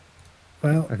next.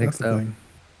 Well, I think that's the so. thing.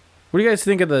 What do you guys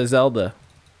think of the Zelda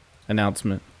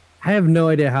announcement? I have no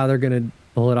idea how they're gonna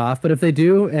pull it off, but if they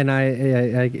do, and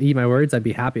I eat my words, I'd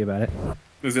be happy about it. happened.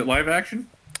 Is it live action?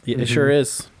 Yeah, it sure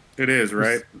is. It is,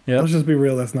 right? Yep. Let's just be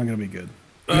real. That's not going to be good.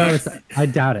 No, I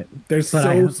doubt it. There's But so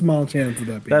I- small chance of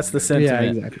that being That's the good. Yeah,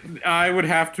 sentiment. exactly. I would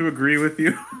have to agree with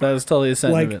you. That is totally the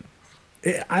sentiment.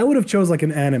 I would have chose like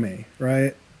an anime,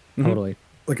 right? Totally.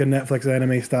 Like a Netflix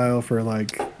anime style for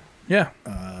like Yeah.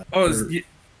 Oh,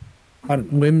 I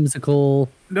don't know. whimsical.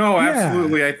 No, Yeah.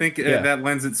 absolutely. I think Yeah. that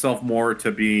lends itself more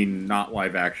to being not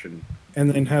live action. And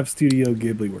then have Studio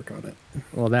Ghibli work on it.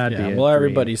 Well, that'd Yeah, be. well,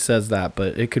 everybody says that,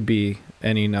 but it could be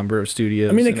any number of studios.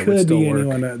 I mean, it and would could still be work.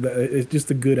 anyone. It's just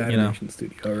a good animation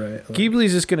studio, right? Like,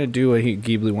 Ghibli's just gonna do what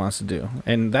Ghibli wants to do,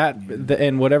 and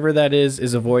and whatever that is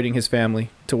avoiding his family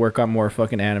to work on more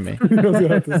fucking anime. I was gonna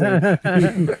have to say.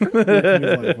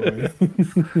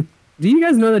 Do you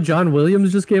guys know that John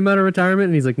Williams just came out of retirement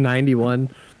and he's like 91?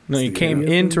 No, he came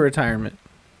Seriously? into retirement.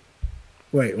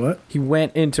 Wait, what? He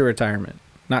went into retirement,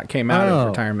 not came out of Oh.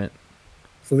 retirement.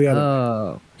 So the other.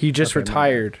 Oh, He just Okay, my bad.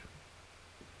 retired.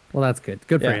 well, that's good.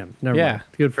 Good for Yeah. him. Never Yeah. mind.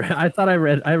 Good for him. I thought I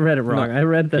read it wrong. No. I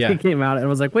read that Yeah. he came out and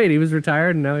was like, wait, he was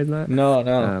retired and now he's not.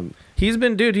 No. He's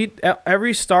been, dude.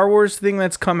 Every Star Wars thing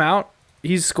that's come out,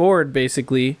 he's scored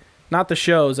basically. Not the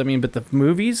shows, I mean, but the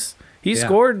movies. He Yeah.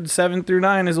 scored 7 through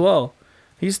 9 as well.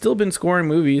 He's still been scoring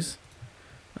movies.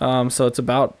 So it's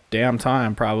about damn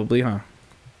time, probably, huh?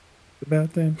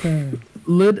 About that time.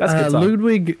 That's a good song.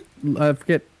 Ludwig, I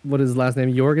forget what his last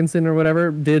name, Jorgensen or whatever,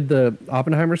 did the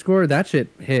Oppenheimer score. That shit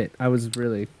hit. That was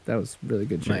really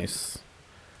good shit. Nice.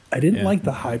 I didn't Yeah. like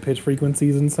the high pitch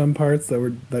frequencies in some parts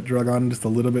that drug on just a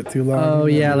little bit too long. Oh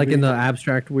that yeah, like in movie. the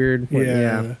abstract weird.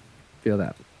 Yeah. Feel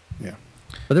that. Yeah.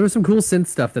 But there was some cool synth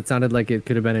stuff that sounded like it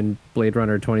could have been in Blade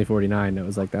Runner 2049. It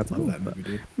was like that's cool. Love that but-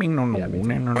 movie, dude. Yeah, me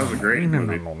too. That was a great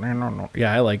movie.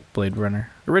 Yeah, I like Blade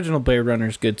Runner. Original Blade Runner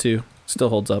is good too. Still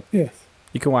holds up. Yes.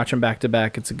 You can watch them back to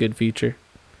back. It's a good feature.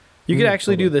 You could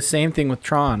actually do the same thing with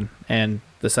Tron and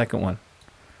the second one.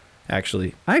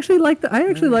 Actually, I actually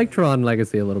like Tron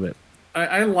Legacy a little bit.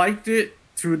 I liked it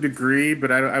to a degree,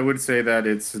 but I would say that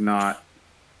it's not.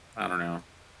 I don't know.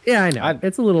 Yeah, I know.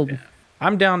 It's a little.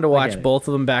 I'm down to get watch it. both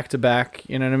of them back to back.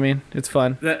 You know what I mean? It's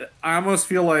fun. That I almost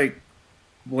feel like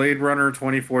Blade Runner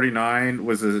 2049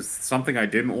 was something I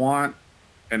didn't want,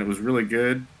 and it was really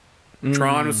good.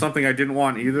 Tron was something I didn't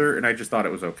want either, and I just thought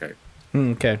it was okay.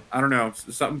 Okay. I don't know,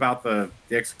 something about the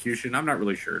execution. I'm not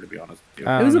really sure, to be honest with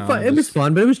you. I It was don't a know, fun. It was just-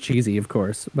 fun, but it was cheesy, of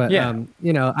course. But Yeah.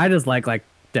 I just like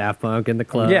Daft Punk and the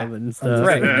club Yeah. and stuff.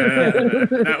 Right.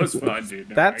 That was fun, dude.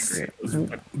 No, I That's- agree. It was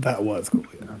fun. That was cool.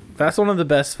 Yeah. That's one of the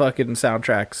best fucking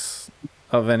soundtracks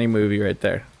of any movie right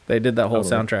there. They did that whole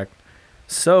Totally. soundtrack.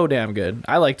 So damn good.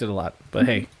 I liked it a lot. But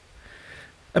hey,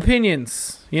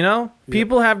 opinions, you know?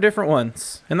 People have different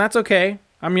ones, and that's okay.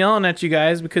 I'm yelling at you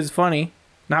guys because it's funny,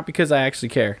 not because I actually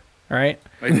care. All right?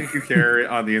 I think you care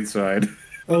on the inside.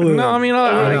 No, I mean,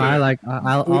 I like.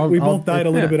 we both died a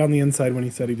little yeah. bit on the inside when he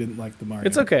said he didn't like the Mario.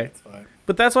 It's okay. It's fine.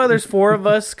 but that's why there's 4 of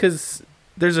us, because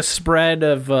there's a spread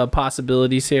of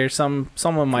possibilities here.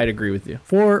 Someone might agree with you.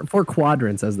 four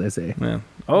quadrants, as they say. Yeah.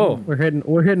 Oh. We're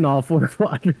hitting all 4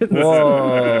 quadrants.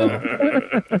 Whoa.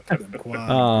 Them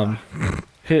quad.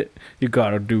 Hit. You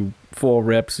gotta do 4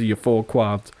 reps of your 4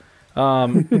 quads.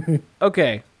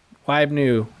 Okay. Wibe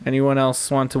New. Anyone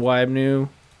else want to Wibe New?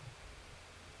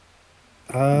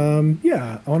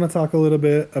 Yeah, I want to talk a little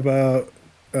bit about,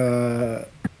 Tears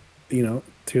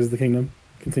of the Kingdom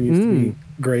continues to be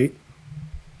great.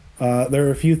 There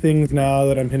are a few things now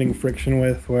that I'm hitting friction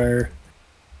with where,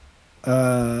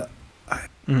 I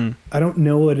don't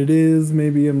know what it is.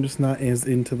 Maybe I'm just not as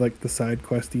into like the side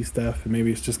questy stuff, and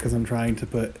maybe it's just because I'm trying to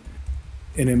put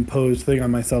an imposed thing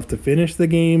on myself to finish the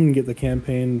game and get the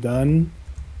campaign done,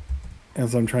 and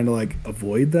so I'm trying to like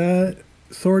avoid that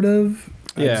sort of.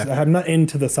 Yeah. I'm not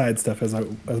into the side stuff as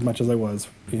much as I was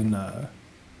in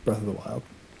Breath of the Wild.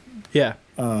 Yeah.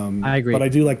 I agree. But I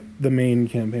do like the main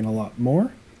campaign a lot more,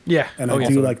 Yeah. and Oh, I yeah.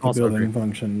 do like the also building agree.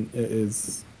 function.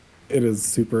 It is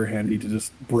super handy to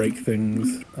just break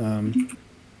things, and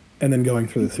then going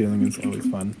through the ceiling is always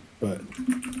fun. But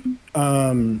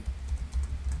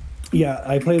yeah,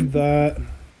 I played that.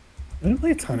 I didn't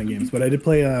play a ton of games, but I did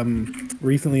play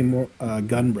recently more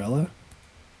Gunbrella.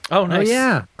 Oh, nice.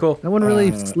 yeah. Cool. That one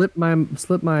really slipped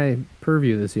my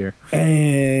purview this year.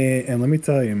 And let me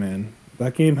tell you, man,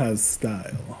 that game has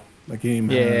style. That game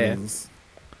Yeah. has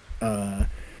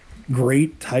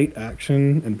great tight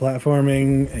action and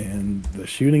platforming, and the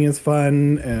shooting is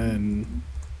fun, and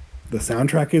the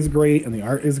soundtrack is great, and the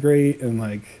art is great, and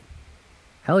like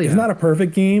Hell yeah. it's not a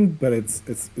perfect game, but it's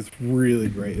really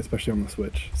great, especially on the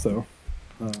Switch. So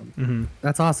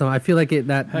That's awesome. I feel like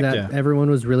that yeah. everyone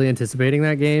was really anticipating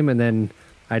that game, and then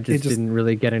I just just- didn't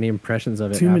really get any impressions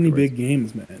of it. too many afterwards. big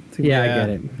games, man. Yeah, Yeah. I get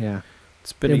it. Yeah,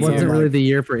 It's been it easy. wasn't like- really the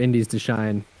year for indies to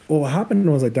shine. Well, what happened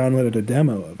was I downloaded a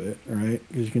demo of it, right?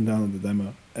 Because you can download the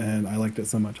demo, and I liked it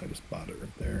so much I just bought it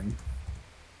right there. And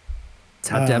That's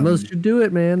how demos should do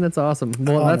it, man. That's awesome.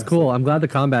 Well, that's cool. I'm glad the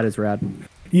combat is rad.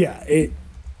 yeah,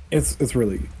 it's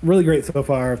really really great so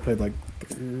far. I've played like the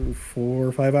 4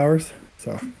 or 5 hours.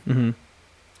 So,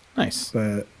 Nice.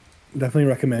 but definitely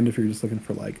recommend if you're just looking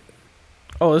for like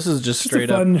Oh, this is just just straight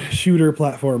a up. fun shooter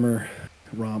platformer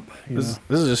romp. You know?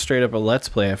 This is just straight up a let's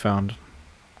play I found.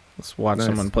 Let's watch Nice.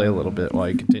 someone play a little bit while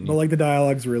you But continue. like the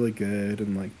dialogue's really good,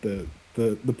 and like the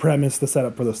premise, the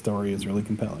setup for the story is really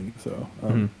compelling. So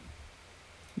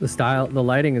The style, the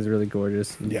lighting is really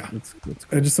gorgeous. Yeah. It's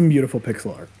just some beautiful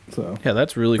pixel art. So Yeah,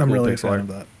 that's really cool I'm really pixel excited art. of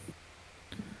that.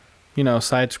 You know,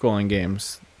 side-scrolling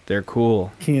games, they're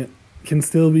cool. Can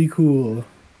still be cool.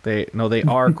 They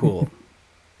are cool.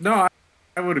 No,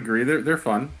 I would agree. They're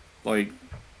fun. Like,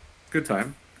 good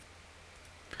time.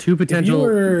 two If you potential.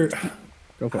 were,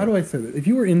 Go for how it. do I say that? If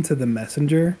you were into the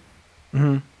Messenger,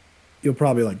 you'll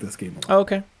probably like this game a lot. Oh,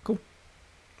 okay, cool.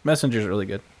 Messenger's really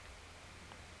good.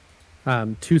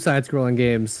 Two side-scrolling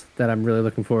games that I'm really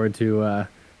looking forward to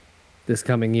this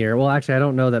coming year. Well, actually, I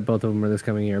don't know that both of them are this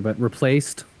coming year, but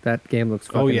Replaced, that game looks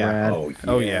fucking Oh yeah. rad.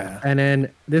 Oh yeah. And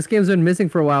then this game's been missing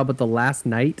for a while, but The Last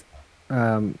Night,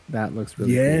 that looks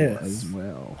really cool Yes. as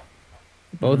well.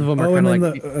 Both of them are Oh, kind and of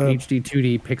then like the, HD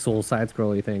 2D pixel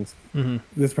side-scrolly things. This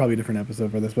is probably a different episode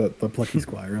for this, but the Plucky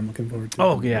Squire I'm looking forward to.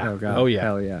 Oh yeah. Oh god. Oh yeah.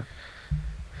 Hell yeah.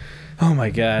 Oh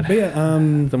my god. But yeah,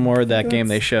 The more that game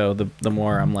they that's- show, the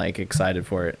more I'm like excited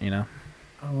for it. You know.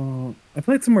 I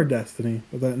played some more Destiny,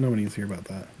 but nobody needs to hear about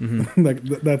that. Like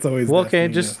that's always Well, okay,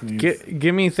 Destiny, just Destiny.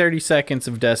 give me 30 seconds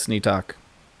of Destiny talk.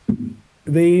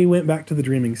 They went back to the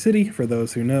Dreaming City. For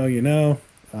those who know, you know.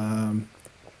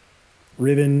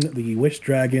 Riven, the Wish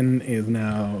Dragon, is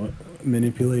now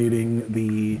manipulating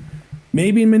the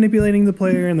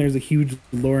player, and there's a huge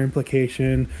lore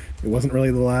implication. It wasn't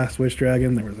really the last Wish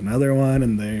Dragon. There was another one,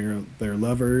 and they're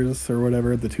lovers or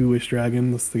whatever, the two Wish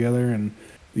Dragons together, and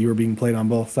you were being played on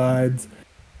both sides.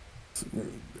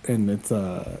 And it's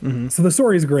so the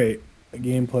story is great. The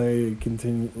gameplay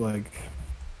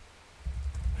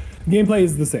gameplay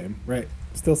is the same, right?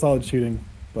 Still solid shooting,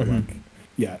 but like,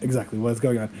 yeah, exactly what's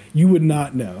going on. You would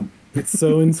not know. It's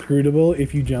so inscrutable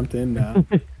if you jumped in now.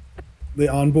 The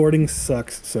onboarding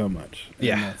sucks so much. And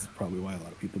Yeah. that's probably why a lot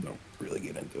of people don't really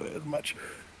get into it as much.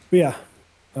 But yeah,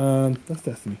 that's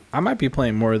Destiny. I might be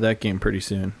playing more of that game pretty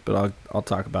soon, but I'll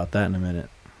talk about that in a minute.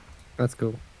 That's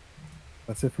cool.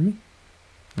 That's it for me.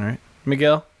 All right,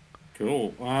 Miguel.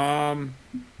 Cool.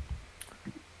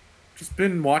 Just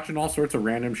been watching all sorts of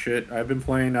random shit. I've been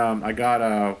playing. I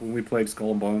got when we played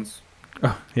Skull and Bones.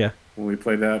 Oh yeah, When we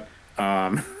played that,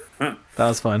 that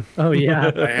was fun. Oh yeah.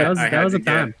 I that was a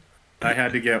time. I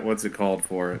had to get what's it called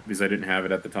for it because I didn't have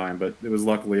it at the time. But it was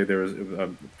luckily there was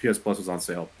PS Plus was on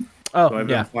sale. Oh So I've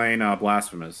yeah. been playing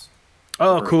Blasphemous.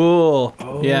 Oh cool.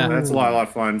 Yeah. That's a lot of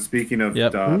fun. Speaking of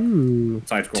Yep. Ooh.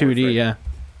 side scrollers, 2D. right? Yeah.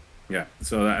 Yeah,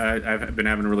 so I've been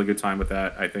having a really good time with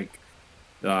that. I think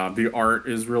the art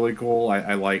is really cool.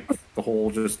 I like the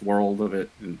whole just world of it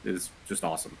is just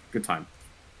awesome. Good time.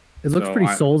 It looks So pretty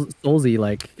I- soulsy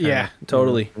like. Yeah,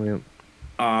 totally. Yeah.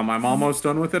 I'm almost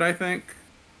done with it. I think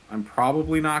I'm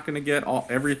probably not going to get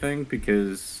everything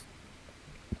because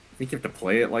I think you have to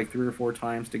play it like 3 or 4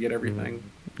 times to get everything.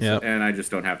 Yep. And I just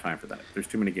don't have time for that. There's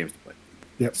too many games to play.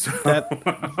 Yep.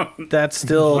 That's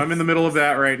still I'm in the middle of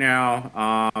that right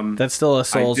now. that's still a I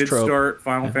Souls did trope. start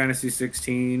Final Fantasy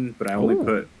 16, but I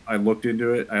looked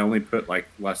into it. I only put like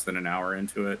less than an hour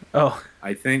into it. Oh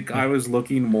I think I was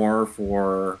looking more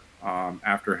for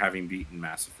after having beaten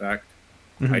Mass Effect.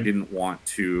 I didn't want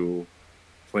to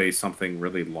play something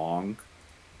really long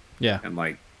yeah. and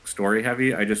like story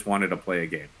heavy. I just wanted to play a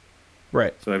game.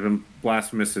 Right. So I've been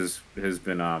Blasphemous has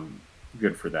been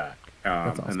good for that.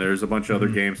 awesome. And there's a bunch of other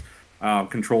games.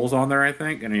 Controls on there, I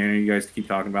think, and I know you guys keep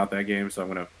talking about that game,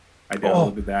 so I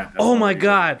downloaded that. Oh my ready to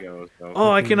God. go, so.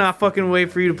 Oh, I cannot fucking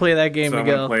wait for you to play that game, So I'm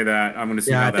gonna Miguel. play that. I'm gonna see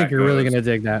Yeah, how I that think you're really goes. gonna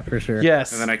dig that for sure.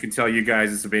 Yes. And then I can tell you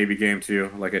guys it's a baby game too,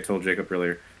 like I told Jacob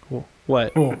earlier.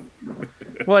 What? Cool.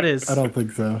 What is? I don't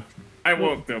think so. I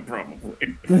won't though,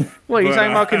 probably. What, you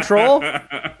talking about Control?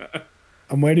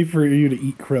 I'm waiting for you to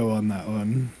eat crow on that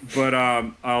one. But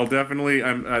I'll definitely.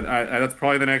 That's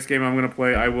probably the next game I'm gonna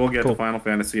play. I will get Cool. to Final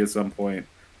Fantasy at some point.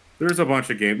 There's a bunch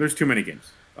of games. There's too many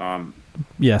games.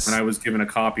 Yes. And I was given a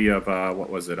copy of what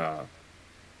was it?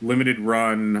 Limited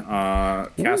Run,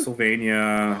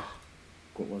 Castlevania.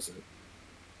 What was it?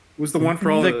 It was the one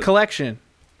for all The collection.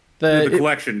 the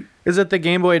collection. Is it the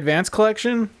Game Boy Advance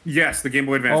collection? Yes, the Game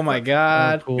Boy Advance. Oh my collection.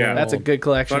 god. Oh, cool. Yeah. That's a good So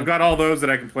collection. I've got all those that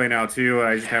I can play now too.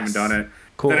 I just haven't done it.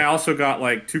 Cool. Then I also got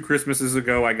like 2 Christmases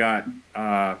ago. I got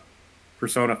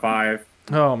Persona 5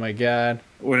 Oh my god.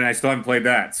 when I still haven't played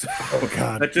that. So Oh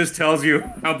God, that just tells you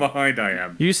how behind I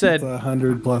am. You it's said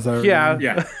 100+ hours. yeah.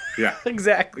 Yeah, yeah.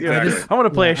 Exactly. Exactly. I want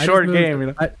to play Yeah, a I just short moved- game, you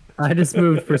know. I I just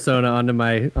moved Persona onto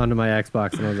my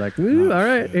Xbox, and I was like, "Ooh, all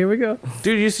right, here we go."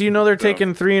 Dude, you know they're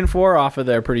taking 3 and 4 off of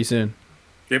there pretty soon,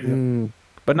 Yep.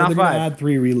 but not They're gonna 5. add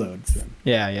 3 reloads. Then.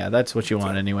 Yeah, that's what you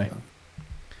want anyway.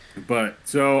 But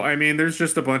so I mean, there's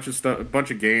just a bunch of stuff, a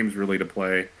bunch of games really to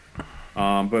play.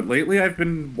 But lately I've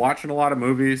been watching a lot of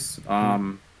movies.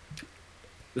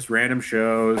 Just random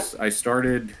shows. I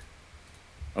started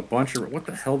a bunch of what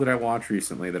the hell did I watch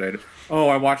recently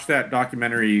I watched that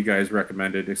documentary you guys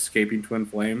recommended, Escaping Twin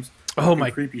Flames. Oh Fucking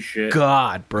my creepy shit.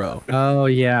 God, bro. Oh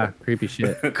yeah, creepy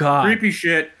shit. God. Creepy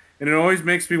shit. And it always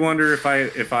makes me wonder if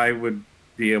I would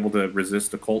be able to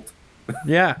resist a cult.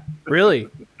 Yeah, really.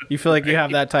 You feel like you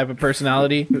have that type of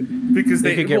personality? Because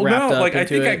They could get wrapped up I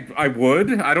into think I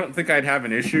would. I don't think I'd have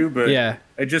an issue, but Yeah.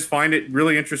 I just find it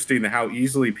really interesting how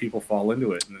easily people fall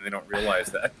into it and they don't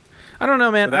realize that. I don't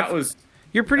know, man. So that was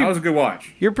You're pretty. that was a good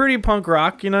watch. You're pretty punk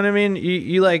rock. You know what I mean?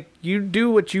 You do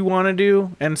what you want to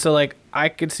do, and so like I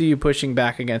could see you pushing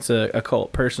back against a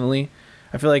cult personally.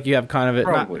 I feel like you have kind of it.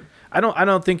 Probably. I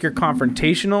don't think you're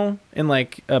confrontational in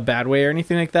like a bad way or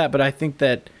anything like that, but I think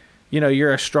that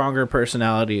you're a stronger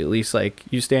personality. At least like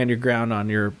you stand your ground on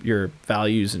your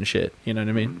values and shit. You know what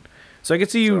I mean? So I could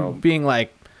see you being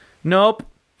like, nope.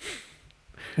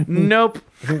 Nope.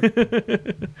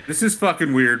 This is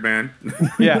fucking weird, man.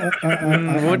 Yeah.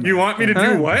 What you want me to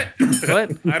do? What?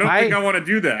 What? I don't think I want to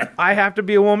do that. I have to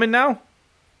be a woman now?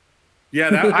 Yeah,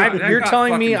 that You're got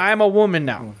telling me fucking- I'm a woman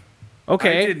now.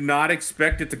 Okay. I did not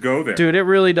expect it to go there. Dude, it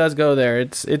really does go there.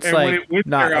 It's and like when it went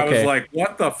not there, I okay. was like,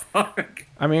 what the fuck?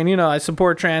 I mean, I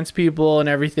support trans people and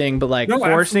everything, but like No,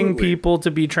 forcing absolutely. people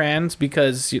to be trans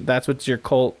because that's what your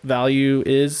cult value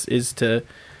is to,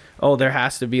 there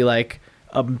has to be like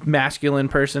a masculine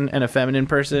person and a feminine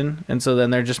person, and so then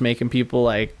they're just making people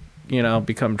like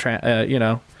become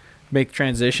make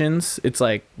transitions. It's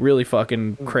like really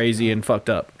fucking crazy and fucked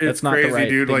up. It's That's not crazy, the right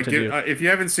dude. thing Like, to do. if you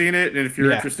haven't seen it, and if you're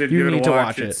Yeah, interested, you give it need a to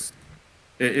watch. watch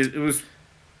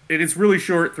It's really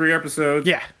short, 3 episodes.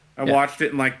 Yeah. I Yeah. watched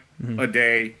it in like a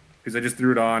day because I just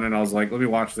threw it on and I was like, let me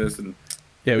watch this, and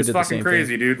Yeah, we it's did the fucking same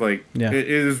crazy, thing. dude. Like, Yeah. it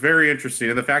is very interesting,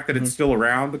 and the fact that it's still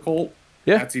around the cult,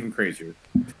 Yeah. that's even crazier.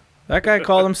 That guy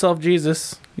called himself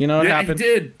Jesus. You know what Yeah, happened? he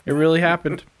did. It really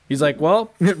happened. He's like,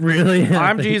 well, It really. I'm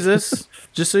happened. Jesus.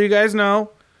 Just so you guys know.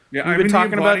 Yeah, We've I'm been in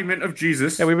talking the about- embodiment of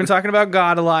Jesus. Yeah, we've been talking about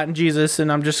God a lot in Jesus,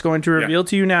 and I'm just going to reveal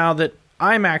to you now that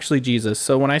I'm actually Jesus.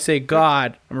 So when I say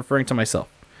God, I'm referring to myself.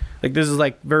 Like this is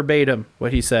like verbatim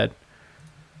what he said.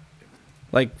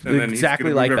 Like and then exactly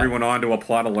he's gonna like move that. everyone onto a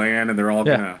plot of land, and they're all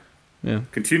Yeah. gonna Yeah.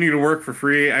 continue to work for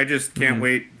free. I just can't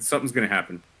wait. Something's gonna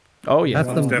happen. Oh yeah. That's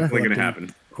Something's the- definitely gonna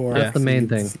happen. Core That's the main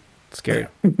thing. Scary.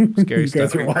 Scary You guys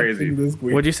stuff. are watching Crazy. this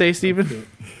weird. What'd you say, Steven?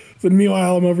 So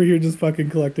meanwhile, I'm over here just fucking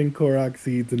collecting Korok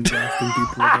seeds and blasting people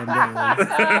with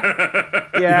them.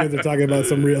 You Yeah. guys are talking about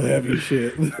some real heavy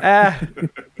shit.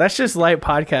 That's just light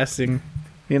podcasting.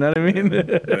 You know what I mean?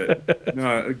 But,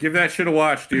 no, give that shit a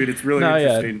watch, dude. It's really No,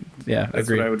 yeah. interesting. Yeah, That's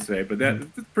agree. what I would say. But that's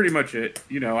pretty much it.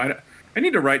 I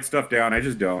need to write stuff down. I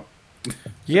just don't.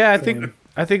 Yeah, I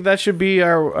think that should be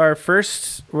our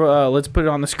first. Let's put it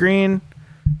on the screen.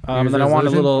 And then I want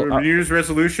a resolution? little. New Year's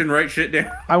resolution, write shit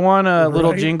down. I want a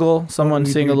little Right. jingle. Someone What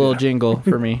we sing a do little now. jingle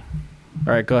for me.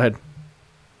 All right, go ahead.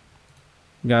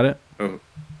 You got it? Oh,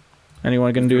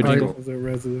 Anyone gonna do a Right. jingle? Is it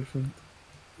resolution?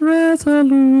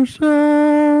 Resolution.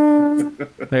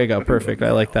 There you go. Perfect.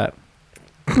 I like that.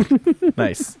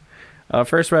 Nice.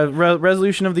 First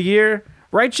resolution of the year.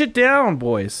 Write shit down,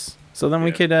 boys. So then we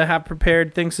Yeah. could have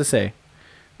prepared things to say.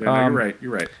 yeah, no, Um, you're right.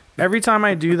 You're right. Every time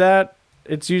I do that,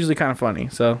 it's usually kind of funny.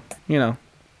 So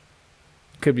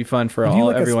could be fun for You do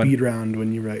like everyone. a speed round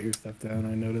when you write your stuff down.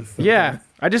 I noticed. Yeah,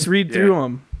 I just read through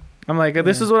them. I'm like,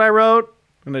 this is what I wrote,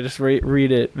 and I just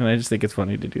read it, and I just think it's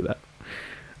funny to do that.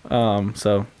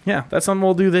 So yeah, that's something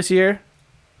we'll do this year.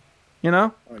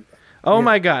 Oh Yeah.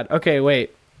 my God. Okay,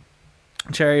 wait.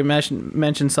 Cherry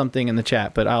mentioned something in the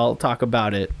chat, but I'll talk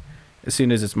about it as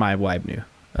soon as it's my wife new.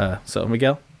 So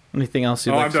Miguel, anything else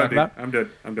you'd Oh, like I'm to done, talk dude. about? I'm done.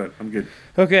 I'm done. I'm good.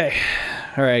 Okay.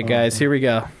 All right, guys. Here we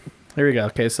go.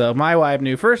 Okay, so my wife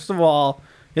knew. First of all,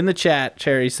 in the chat,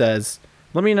 Cherry says,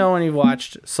 let me know when you've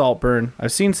watched Saltburn.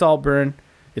 I've seen Saltburn.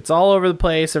 It's all over the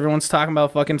place. Everyone's talking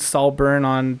about fucking Saltburn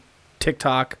on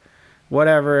TikTok,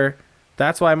 whatever.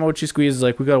 That's why Mochi Squeeze is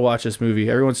like, we got to watch this movie.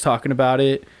 Everyone's talking about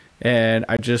it, and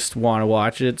I just want to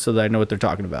watch it so that I know what they're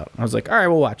talking about. I was like, all right,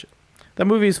 we'll watch it. That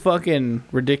movie's fucking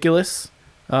ridiculous.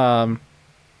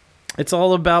 It's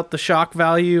all about the shock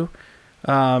value.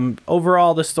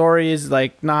 Overall, the story is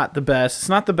like not the best. It's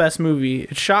not the best movie.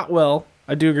 It's shot well.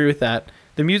 I do agree with that.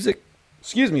 The music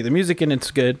in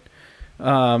it's good.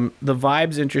 The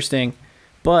vibe's interesting,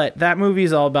 But that movie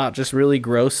is all about just really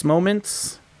gross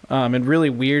moments and really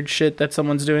weird shit that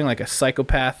someone's doing. Like a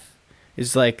psychopath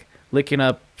is like licking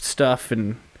up stuff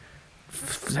and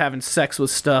having sex with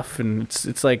stuff, and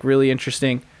it's like really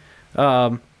interesting.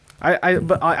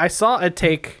 I saw a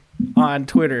take on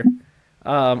Twitter.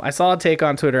 I saw a take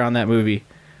on Twitter on that movie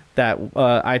that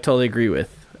I totally agree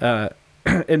with.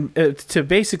 And to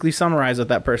basically summarize what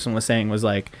that person was saying was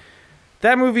like,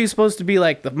 that movie is supposed to be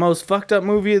like the most fucked up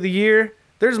movie of the year.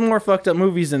 There's more fucked up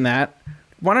movies than that.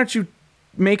 Why don't you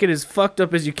make it as fucked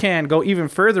up as you can? Go even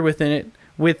further within it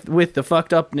with the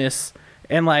fucked upness.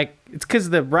 And like, it's because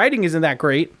the writing isn't that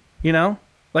great, you know?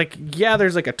 Like, yeah,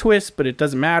 there's like a twist, but it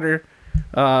doesn't matter.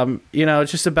 You know,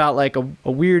 it's just about like a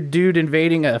weird dude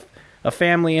invading a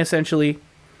family essentially.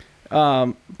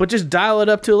 But just dial it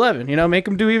up to 11, you know, make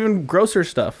them do even grosser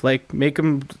stuff. Like make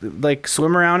them like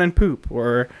swim around and poop,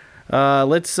 or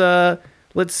let's I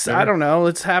don't know,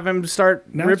 let's have him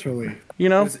start naturally. You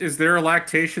know, is there a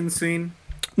lactation scene?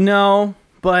 No,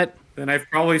 but then I've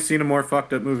probably seen a more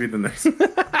fucked up movie than this.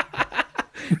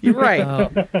 You're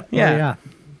right. Yeah.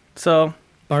 So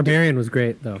Barbarian was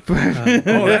great though. Oh,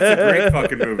 that's a great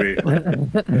fucking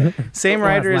movie. Same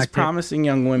writer as Promising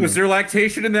Young Women. Was there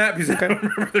lactation in that? Because I don't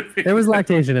remember there being. There was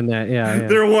lactation in that. Yeah.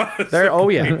 There was. Oh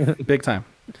yeah, big time.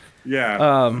 Yeah.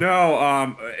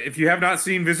 No. If you have not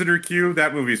seen Visitor Q,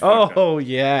 that movie's. Fucked up. Oh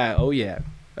yeah.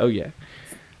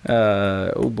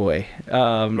 Oh boy.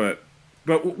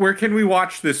 But where can we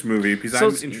watch this movie? Because I'm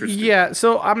interested. Yeah.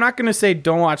 So I'm not gonna say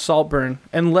don't watch Saltburn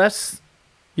unless,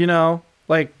 you know,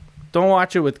 like don't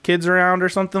watch it with kids around or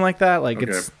something like that. Like Okay.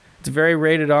 it's very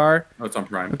rated R. Oh, it's on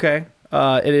Prime. Okay.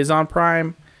 It is on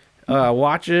Prime.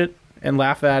 Watch it and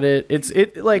laugh at it.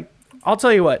 It like, I'll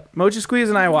tell you what, Mochi Squeeze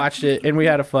and I watched it and we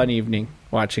had a fun evening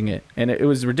watching it. And it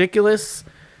was ridiculous.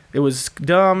 It was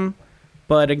dumb,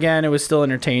 but again, it was still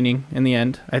entertaining in the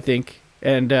end, I think.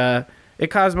 And it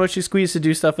caused Mochi Squeeze to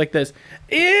do stuff like this.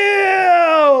 Ew!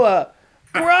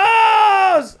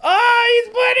 Gross! Oh, he's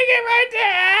putting it right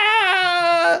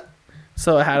there!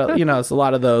 So it had, you know, it's a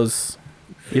lot of those,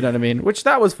 you know what I mean? Which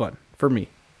that was fun for me.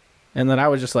 And then I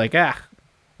was just like,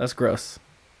 that's gross.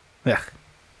 Yeah.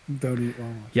 Don't eat while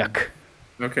watching. Yuck.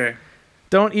 Okay.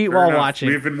 Don't eat Fair while enough. watching.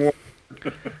 We've been more.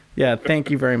 Yeah,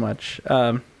 thank you very much.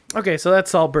 Okay, so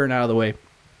that's all burnt out of the way.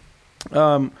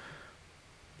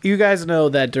 You guys know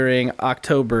that during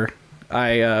October,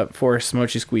 I forced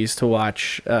Mochi Squeeze to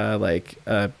watch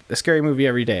a scary movie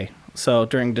every day. So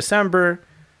during December,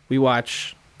 we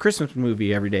watch Christmas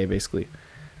movie every day, basically.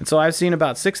 And so I've seen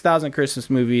about 6,000 Christmas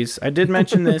movies. I did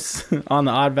mention this on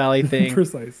the Odd Valley thing.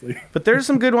 Precisely. But there's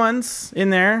some good ones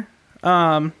in there.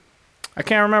 I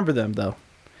can't remember them, though.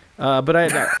 But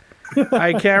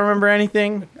I can't remember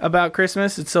anything about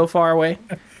Christmas. It's so far away.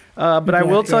 But I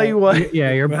will tell you what.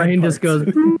 Yeah, your brain just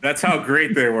goes. That's how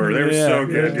great they were. They were so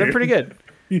good. They're dude. pretty good.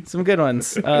 Some good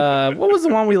ones. What was the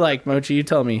one we liked, Mochi? You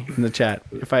tell me in the chat.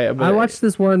 I watched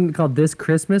this one called This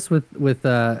Christmas with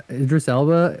Idris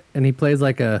Elba, and he plays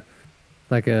like a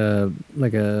I don't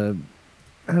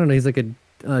know. He's like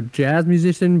a jazz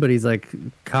musician, but he's like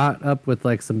caught up with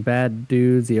like some bad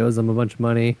dudes. He owes them a bunch of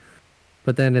money,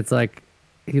 but then it's like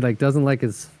he like doesn't like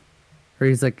his. Or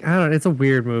he's like, I don't know, it's a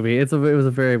weird movie. It was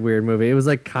a very weird movie. It was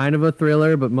like kind of a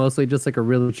thriller, but mostly just like a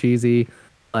really cheesy,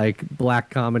 like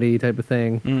black comedy type of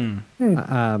thing.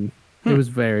 It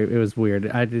was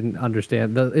weird. I didn't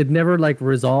understand. It never like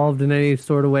resolved in any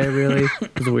sort of way, really.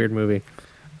 It was a weird movie.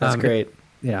 That's great.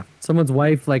 Yeah. Someone's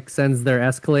wife like sends their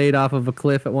Escalade off of a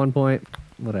cliff at one point.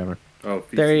 Whatever. Oh,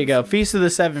 Feast There of you the go. Feast of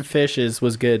the Seven Fishes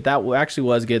was good. That actually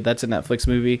was good. That's a Netflix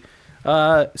movie.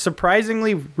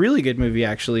 Surprisingly, really good movie,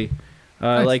 actually.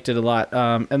 I liked it a lot.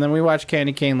 And then we watched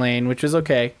Candy Cane Lane, which was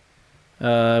okay.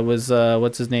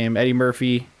 What's his name? Eddie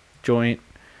Murphy joint.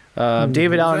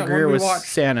 David Was Allen that Greer one we was watched?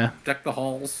 Santa. Deck the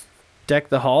Halls. Deck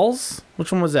the Halls?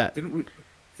 Which one was that? Didn't we?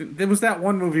 There was that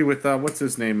one movie with what's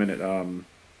his name in it.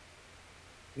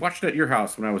 Watched it at your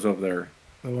house when I was over there.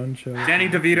 The one show. Danny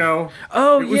DeVito.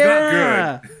 Oh, It was yeah.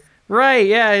 not good. Right,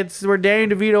 yeah. It's where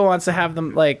Danny DeVito wants to have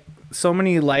them, like, so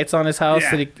many lights on his house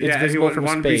that it's visible he from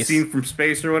wanted to be space. seen from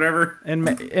space or whatever. And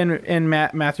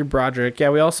Matthew Broderick. Yeah,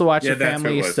 we also watched Yeah, The that's who it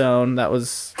Family was. Stone. That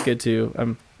was good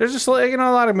too. There's just like, a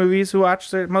lot of movies we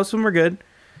watched. Most of them were good.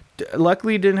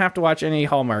 Luckily, didn't have to watch any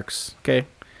Hallmarks. Okay,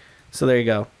 so there you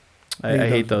go. I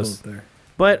hate those.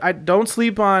 But I don't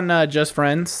sleep on Just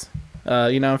Friends.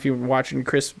 If you're watching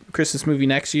Christmas movie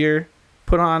next year,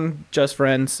 put on Just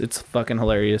Friends. It's fucking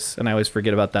hilarious, and I always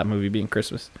forget about that movie being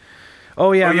Christmas.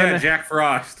 Oh yeah, Jack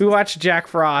Frost. we watched Jack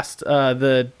Frost,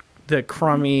 the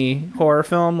crummy horror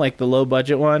film, like the low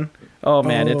budget one Oh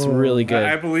man, it's really good.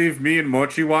 I believe me and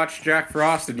Mochi watched Jack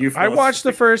Frost, and you. I watched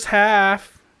the first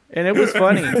half, and it was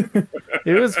funny.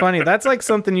 It was funny. That's like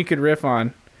something you could riff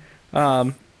on.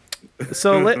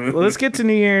 So let's get to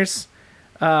New Year's.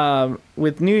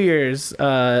 With New Year's,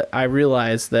 I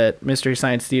realized that Mystery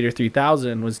Science Theater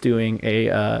 3000 was doing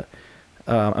a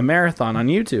marathon on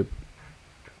YouTube.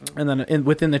 And then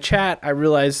within the chat, I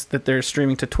realized that they're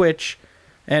streaming to Twitch,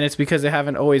 and it's because they have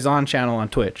an always-on channel on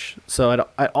Twitch. So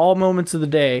at all moments of the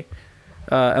day,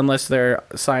 unless they're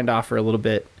signed off for a little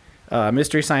bit,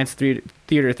 Mystery Science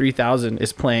Theater 3000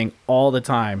 is playing all the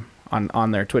time on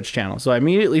their Twitch channel. So I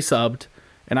immediately subbed,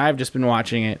 and I've just been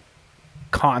watching it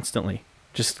constantly.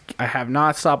 I have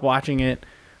not stopped watching it.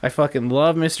 I fucking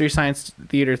love Mystery Science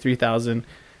Theater 3000,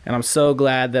 and I'm so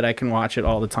glad that I can watch it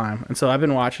all the time. And so I've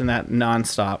been watching that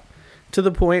nonstop to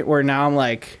the point where now I'm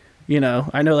like,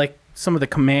 I know like some of the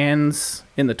commands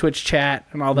in the Twitch chat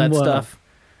and all that stuff,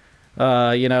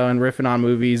 and riffing on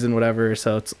movies and whatever.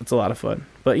 So it's a lot of fun.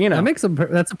 But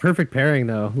that's a perfect pairing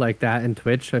though. Like that and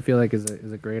Twitch, I feel like is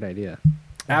a great idea.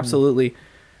 Absolutely.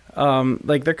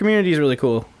 Like their community is really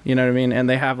cool, you know what I mean? And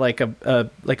they have like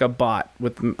a bot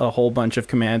with a whole bunch of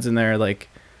commands in there. Like,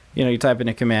 you type in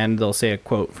a command, they'll say a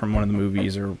quote from one of the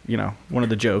movies or, one of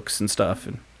the jokes and stuff.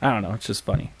 And I don't know, it's just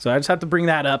funny. So I just have to bring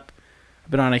that up.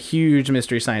 I've been on a huge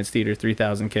Mystery Science Theater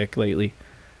 3000 kick lately.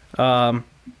 For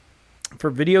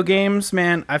video games,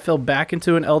 man, I fell back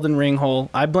into an Elden Ring hole.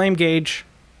 I blame Gage.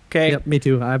 Okay. Yep, me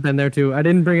too. I've been there too. I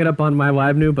didn't bring it up on my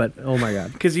live new, but oh my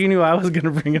God. Because you knew I was going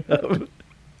to bring it up.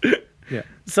 Yeah.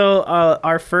 So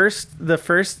the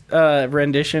first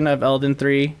rendition of Elden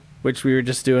 3, which we were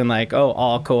just doing like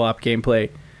all co-op gameplay,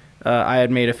 I had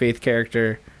made a Faith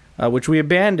character, which we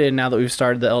abandoned now that we've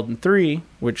started the Elden 3,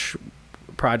 which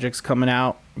project's coming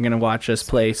out. I'm gonna watch us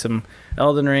play some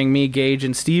Elden Ring. Me, Gage,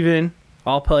 and Steven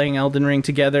all playing Elden Ring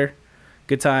together.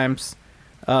 Good times.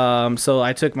 So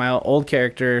I took my old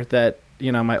character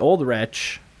my old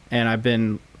wretch, and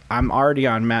I'm already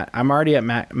at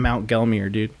Mount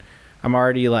Gelmir, dude. I'm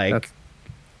already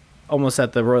almost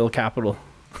at the royal capital.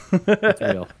 That's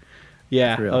real. Yeah.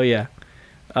 That's real. Oh yeah.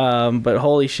 But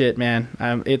holy shit, man.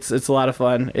 It's a lot of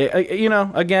fun.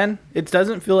 Again, it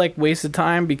doesn't feel like wasted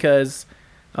time because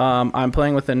I'm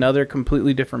playing with another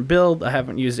completely different build. I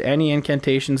haven't used any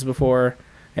incantations before,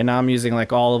 and now I'm using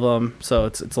like all of them. So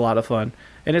it's a lot of fun,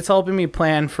 and it's helping me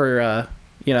plan for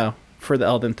for the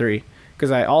Elden 3 because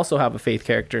I also have a Faith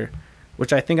character,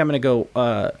 which I think I'm gonna go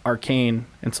arcane,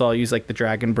 and so I'll use like the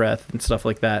dragon breath and stuff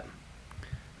like that.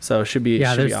 So it should be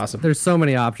awesome. There's so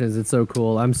many options. It's so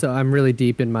cool. I'm really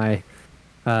deep in my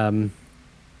my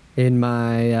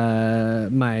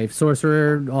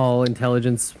sorcerer all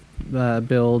intelligence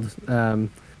build,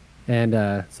 and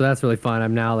so that's really fun.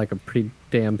 I'm now like a pretty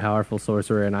damn powerful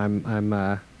sorcerer, and I'm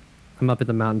up at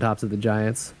the mountaintops of the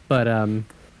giants. But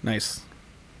nice.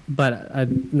 But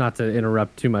not to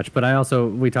interrupt too much, but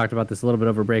we talked about this a little bit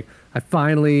over break. I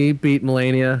finally beat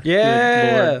Melania.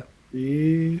 Yeah.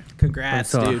 Yeah.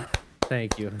 Congrats, dude.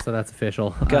 Thank you. So that's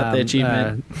official. Got the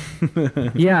achievement.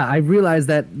 Yeah, I realized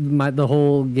that the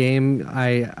whole game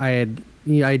I'd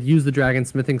used the dragon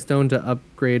smithing stone to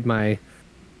upgrade my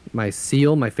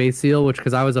seal, my faith seal,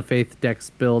 because I was a faith dex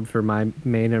build for my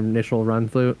main initial run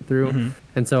through,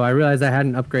 and so I realized I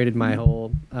hadn't upgraded my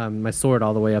whole my sword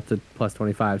all the way up to plus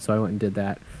 25, so I went and did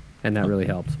that, and that really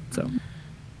helped. So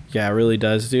yeah, it really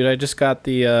does, dude. I just got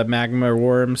the magma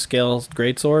worm scale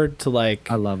greatsword to I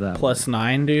love that plus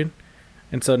 9, dude,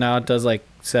 and so now it does like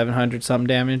 700 something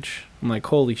damage. I'm like,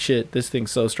 holy shit, this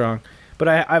thing's so strong. But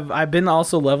I've been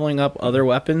also leveling up other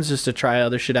weapons just to try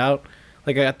other shit out.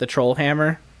 Like I got the troll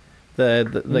hammer.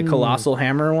 The colossal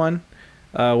hammer one,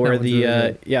 where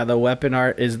the weapon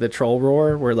art is the troll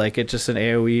roar, where like it's just an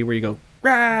AoE where you go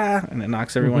rah and it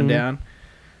knocks everyone down.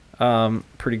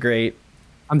 Pretty great.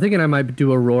 I'm thinking I might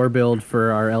do a roar build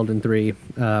for our Elden 3,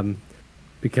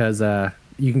 because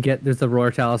you can there's the roar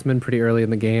talisman pretty early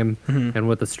in the game, and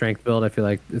with the strength build, I feel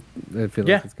like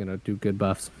it's gonna do good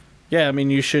buffs. Yeah, I mean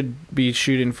you should be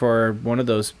shooting for one of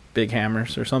those big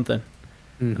hammers or something.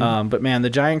 But man, the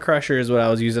Giant Crusher is what I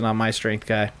was using on my strength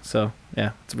guy. So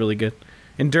yeah, it's really good.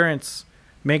 Endurance.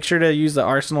 Make sure to use the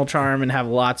Arsenal Charm and have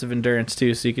lots of endurance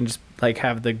too, so you can just like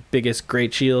have the biggest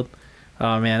great shield.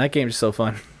 Oh man, that game is so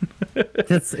fun.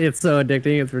 It's so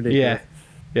addicting. It's ridiculous.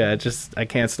 Yeah. I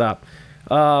can't stop.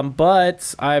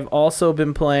 But I've also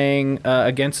been playing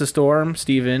Against the Storm,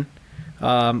 Steven,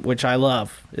 which I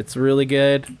love. It's really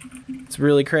good. It's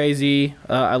really crazy.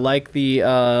 I like the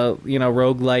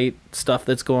roguelite stuff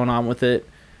that's going on with it.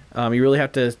 You really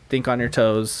have to think on your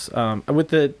toes.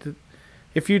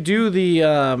 If you do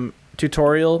the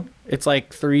tutorial. It's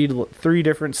like three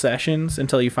different sessions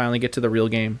until you finally get to the real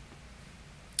game.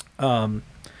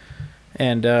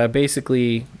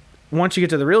 Basically, once you get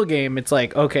to the real game, it's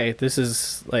like, okay, this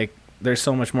is like, there's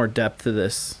so much more depth to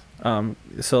this.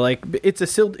 So like,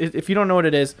 if you don't know what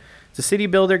it is, it's a city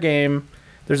builder game.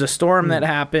 There's a storm that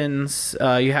happens.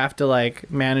 You have to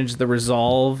like manage the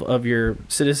resolve of your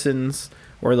citizens,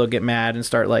 or they'll get mad and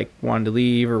start like wanting to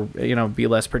leave, or be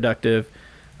less productive.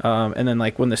 And then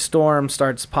like when the storm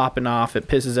starts popping off, it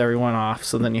pisses everyone off.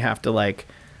 So then you have to like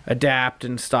adapt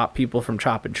and stop people from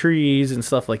chopping trees and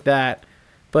stuff like that.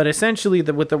 But essentially,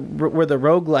 where the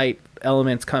roguelite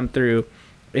elements come through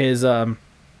is the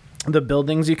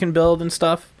buildings you can build and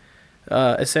stuff.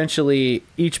 Essentially,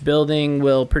 each building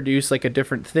will produce like a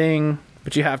different thing,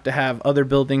 but you have to have other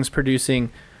buildings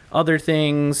producing other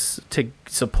things to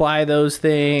supply those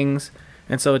things.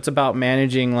 And so it's about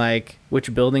managing like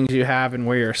which buildings you have and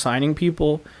where you're assigning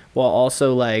people, while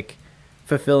also like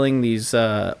fulfilling these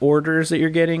orders that you're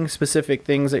getting, specific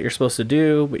things that you're supposed to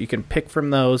do, but you can pick from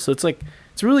those. So it's a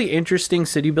really interesting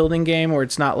city building game where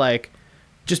it's not like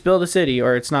just build a city,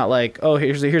 or it's not like, oh,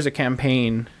 here's a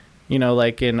campaign,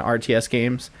 like in RTS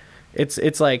games.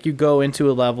 It's like you go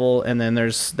into a level and then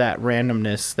there's that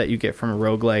randomness that you get from a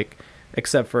roguelike,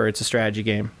 except for it's a strategy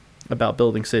game about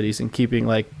building cities and keeping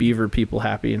like beaver people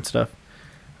happy and stuff.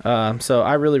 So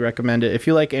I really recommend it. If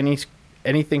you like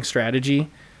anything strategy,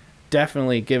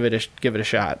 definitely give it a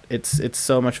shot. It's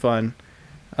so much fun.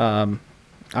 I'm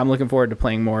looking forward to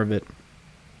playing more of it.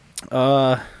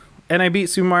 And I beat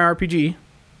Super Mario RPG.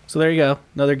 So there you go.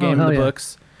 Another game in the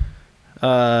books.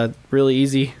 Really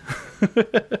easy.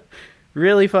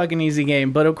 Really fucking easy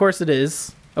game. But of course it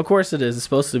is. It's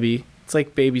supposed to be. It's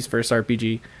like baby's first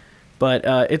RPG. But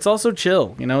it's also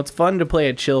chill. It's fun to play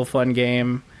a chill, fun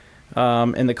game.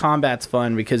 And the combat's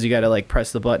fun because you got to like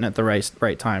press the button at the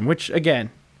right time. Which, again,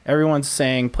 everyone's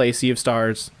saying play Sea of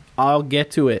Stars. I'll get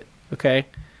to it, okay?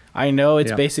 I know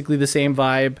it's basically the same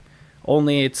vibe,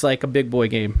 only it's like a big boy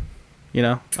game.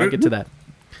 I'll get to that.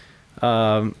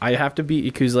 I have to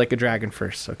beat Yakuza Like a Dragon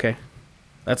first, okay?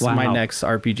 That's my next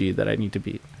RPG that I need to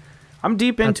beat. I'm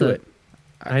deep into it.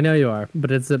 I know you are, but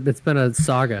it's been a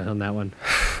saga on that one.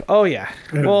 Oh yeah.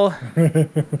 Well,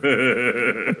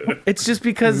 it's just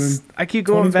because I keep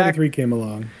going back. 2023 came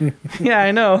along. Yeah,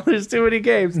 I know. There's too many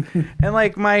games, and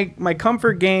like my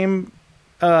comfort game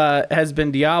has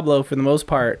been Diablo for the most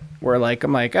part. Where like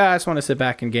I'm like, I just want to sit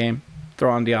back and game, throw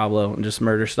on Diablo and just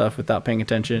murder stuff without paying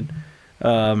attention.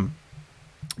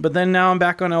 But then now I'm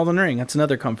back on Elden Ring. That's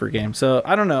another comfort game. So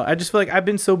I don't know. I just feel like I've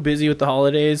been so busy with the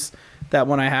holidays that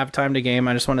when I have time to game,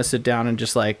 I just want to sit down and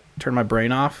just like turn my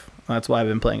brain off. That's why I've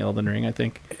been playing Elden Ring, I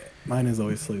think. Mine is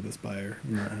always Slay the Spire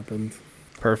when that happens.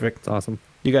 Perfect. It's awesome.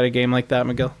 You got a game like that,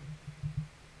 Miguel?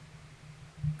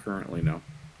 Currently, no.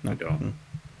 I don't.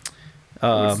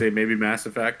 I would say maybe Mass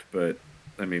Effect, but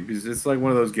I mean, it's like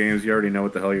one of those games you already know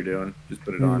what the hell you're doing. Just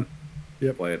put it on.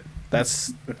 Yep. Play it.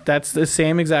 That's the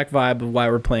same exact vibe of why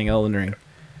we're playing Elden Ring.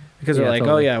 Because we're like,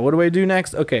 totally. oh yeah, what do I do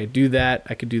next? Okay, do that.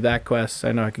 I could do that quest.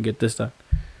 I know I can get this done.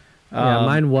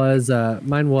 Mine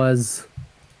was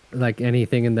like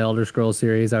anything in the Elder Scrolls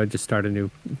series. I would just start a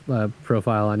new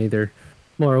profile on either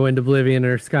Morrowind, Oblivion,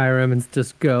 or Skyrim and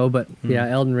just go. But yeah,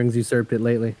 Elden Ring's usurped it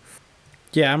lately.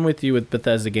 Yeah, I'm with you with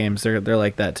Bethesda games. They're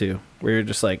like that too. Where you're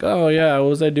just like, oh yeah, what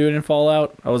was I doing in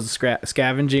Fallout? I was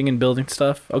scavenging and building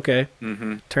stuff. Okay,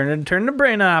 turn the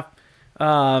brain off.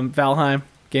 Valheim,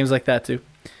 games like that too.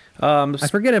 I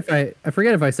forget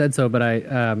if I said so, but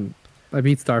I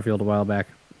beat Starfield a while back.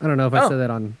 I don't know if I said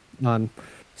that on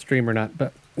stream or not,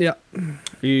 but yeah.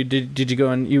 You did you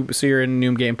go in so you're in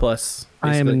New Game Plus?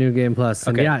 Basically. I am in New Game Plus.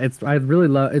 And okay. yeah, I really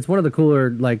love it's one of the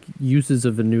cooler like uses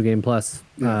of the New Game Plus.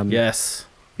 Yes.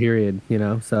 Period,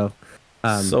 so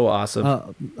so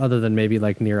awesome. Other than maybe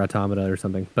like Nier Automata or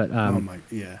something, but Well, I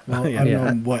don't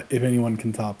know what if anyone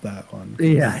can top that one.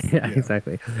 Yeah,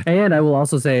 exactly. And I will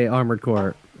also say Armored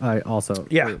Core.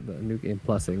 The New Game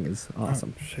Plusing is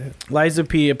awesome. Oh, shit. Liza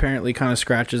P apparently kind of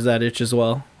scratches that itch as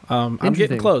well. I'm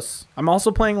getting close. I'm also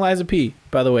playing Liza P,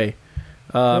 by the way.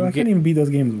 I can't even beat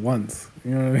those games once.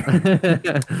 You know what I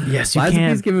mean? Yes, you Liza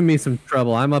can. P's giving me some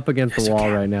trouble. I'm up against the wall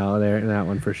right now there in that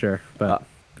one for sure. But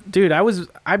dude,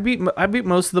 I beat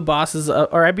most of the bosses,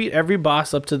 or I beat every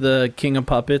boss up to the King of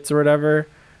Puppets or whatever,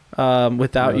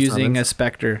 without using a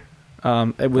Spectre.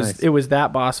 It was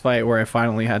that boss fight where I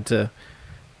finally had to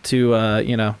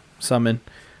summon,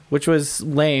 which was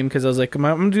lame because I was like, I'm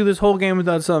gonna do this whole game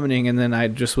without summoning, and then I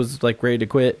just was like ready to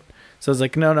quit. So I was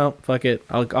like, no, fuck it,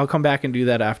 I'll come back and do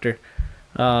that after.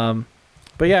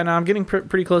 But yeah, no, I'm getting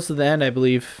pretty close to the end, I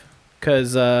believe,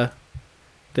 because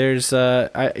There's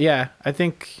I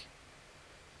think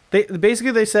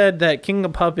they said that King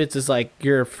of Puppets is like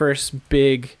your first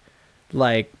big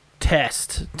like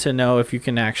test to know if you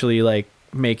can actually like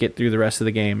make it through the rest of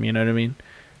the game, you know what I mean?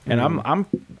 And I'm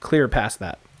clear past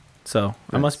that. So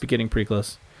I must be getting pretty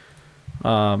close.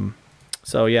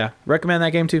 So yeah, recommend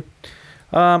that game too.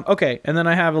 Okay, and then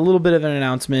I have a little bit of an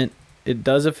announcement. It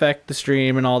does affect the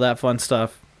stream and all that fun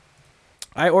stuff.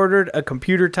 I ordered a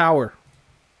computer tower.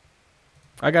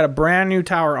 I got a brand new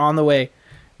tower on the way.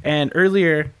 And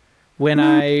earlier when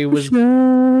I was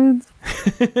Sorry,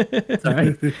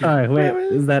 wait,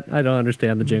 is that I don't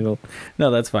understand the jingle.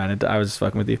 No, that's fine. I was just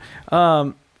fucking with you.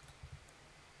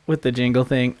 With the jingle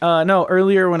thing. No,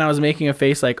 earlier when I was making a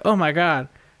face like, "Oh my god,"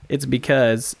 it's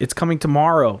because it's coming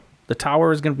tomorrow. The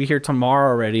tower is going to be here tomorrow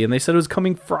already, and they said it was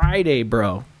coming Friday,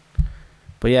 bro.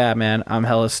 But yeah, man, I'm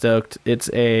hella stoked. It's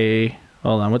a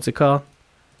hold on, what's it called?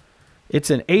 It's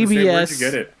an ABS. Where'd you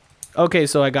get it? Okay,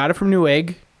 so I got it from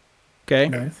Newegg. Okay.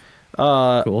 Nice.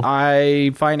 Cool.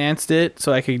 I financed it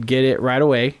so I could get it right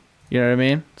away. You know what I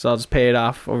mean? So I'll just pay it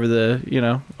off over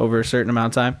over a certain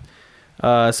amount of time.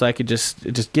 So I could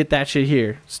just get that shit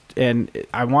here. And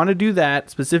I want to do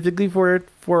that specifically for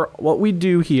what we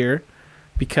do here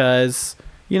because,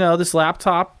 this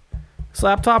laptop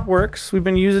works. We've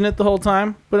been using it the whole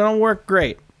time, but it don't work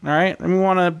great. All right? And we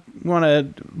want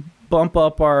to bump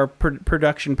up our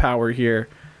production power here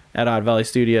at Odd Valley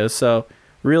Studios. So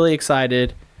really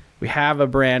excited. We have a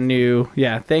brand new,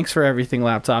 thanks for everything,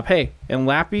 laptop. Hey, and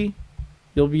Lappy,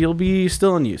 you'll be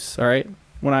still in use, all right?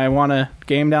 When I want to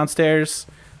game downstairs,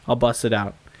 I'll bust it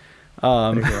out.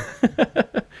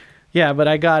 Yeah, but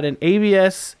I got an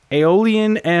ABS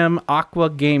Aeolian M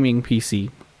Aqua gaming PC.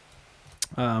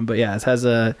 But yeah, it has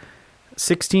a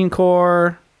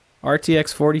 16-core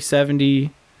RTX 4070,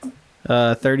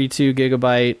 32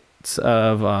 gigabytes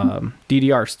of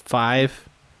DDR5.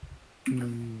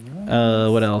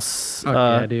 What else?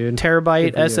 Yeah, dude.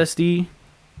 Terabyte Good for SSD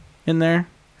in there.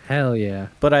 Hell yeah.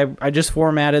 But I just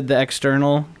formatted the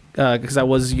external because I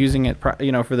was using it for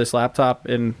this laptop,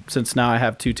 and since now I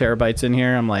have 2 terabytes in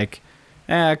here, I'm like,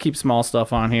 I keep small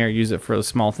stuff on here, use it for the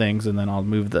small things, and then I'll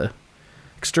move the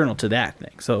external to that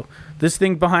thing. So this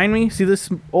thing behind me, see this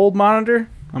old monitor?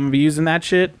 I'm gonna be using that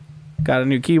shit. Got a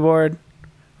new keyboard.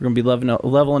 We're gonna be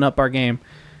leveling up our game,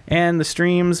 and the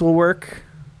streams will work.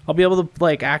 I'll be able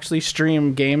to actually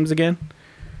stream games again,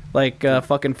 like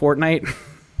fucking Fortnite.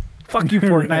 Fuck you,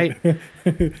 Fortnite.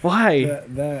 Why?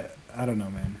 That I don't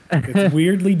know, man. It's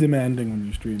weirdly demanding when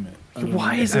you stream it. I don't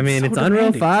Why know. is it? I mean, so it's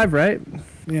Unreal demanding? 5, right?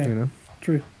 Yeah,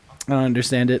 true. I don't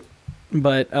understand it,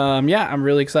 but I'm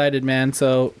really excited, man.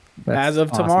 So That's as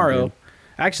of awesome, tomorrow, dude.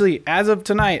 actually, as of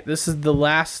tonight, this is the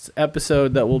last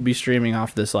episode that we'll be streaming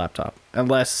off this laptop,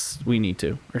 unless we need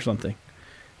to or something.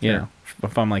 You know,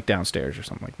 if I'm downstairs or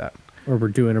something like that. Or we're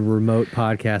doing a remote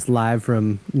podcast live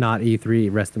from not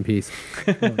E3. Rest in peace.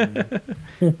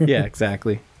 Yeah,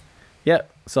 exactly. Yep.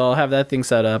 So I'll have that thing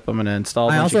set up. I'm gonna install.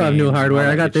 I also have new hardware.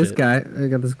 I got this guy. I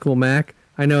got this cool Mac.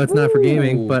 I know it's not for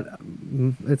gaming, but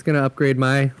it's gonna upgrade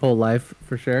my whole life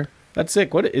for sure. That's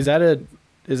sick. What is that?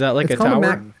 Is that like It's a called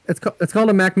tower? Mac. It's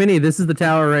called a Mac Mini. This is the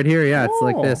tower right here. Yeah, it's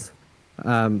like this.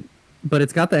 But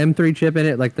it's got the M3 chip in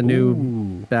it, like the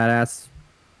new badass,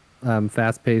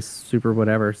 fast-paced super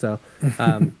whatever. So,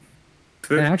 and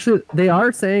actually, they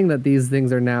are saying that these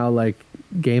things are now like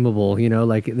gameable.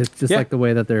 It's just like the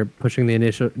way that they're pushing the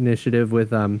initiative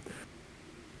with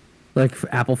like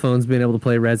Apple phones being able to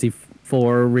play Resi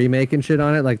 4 remake and shit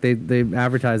on it. Like they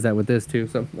advertise that with this too.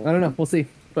 So I don't know. We'll see.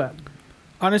 But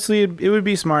Honestly, it would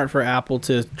be smart for Apple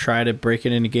to try to break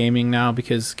it into gaming now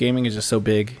because gaming is just so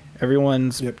big.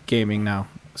 Everyone's gaming now.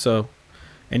 So,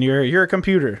 and you're a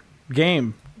computer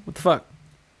game. What the fuck?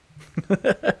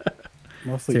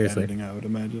 Mostly Seriously. editing, I would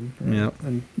imagine. Yep.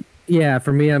 And yeah,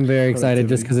 for me, I'm very excited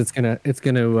just Productivity.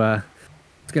 because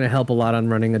it's gonna help a lot on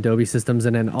running Adobe systems,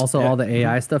 and then also all the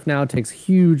AI stuff now takes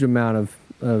huge amount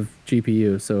of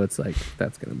GPU, so it's like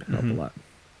that's gonna help a lot.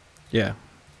 Yeah.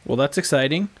 Well, that's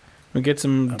exciting. We get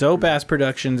some dope ass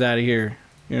productions out of here.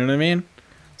 You know what I mean?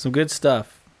 Some good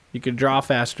stuff. You could draw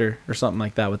faster or something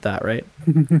like that with that, right?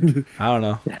 I don't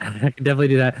know. I could definitely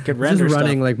do that. Could Just render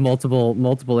running stuff. like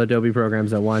multiple Adobe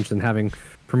programs at once and having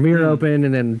Premiere open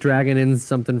and then dragging in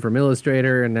something from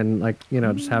Illustrator and then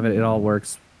just have it all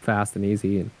works fast and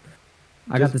easy. And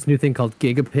I got this new thing called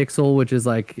Gigapixel, which is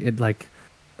it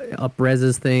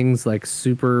upreses things like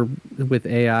super with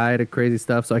AI to crazy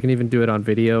stuff. So I can even do it on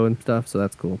video and stuff. So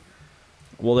that's cool.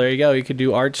 Well, there you go. You could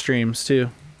do art streams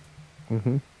too.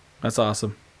 Mm-hmm. That's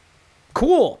awesome.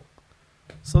 Cool.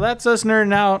 So that's us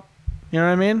nerding out. You know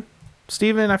what I mean?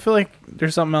 Steven, I feel like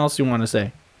there's something else you want to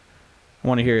say. I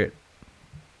want to hear it.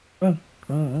 Oh,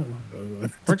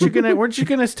 Weren't you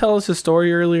gonna tell us a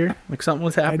story earlier? Like something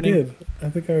was I happening. did. I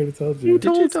think I already told you. You Did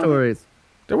you told tell me? stories.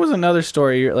 There was another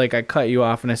story. Like I cut you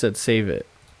off and I said save it.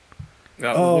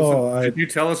 Did you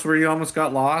tell us where you almost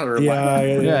got lost? Or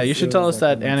Yeah, you should tell us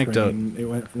that on the anecdote. train. It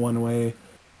went one way.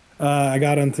 I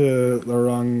got onto the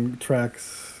wrong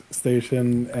tracks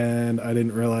station, and I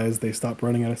didn't realize they stopped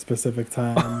running at a specific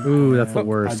time. Ooh, that's the And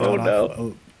worst. I got off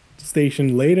a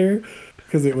station later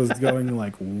because it was going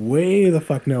like way the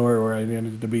fuck nowhere where I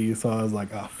needed to be. So I was like,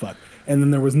 oh fuck. And then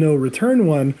there was no return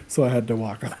one, so I had to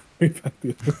walk all the way back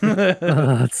the other way.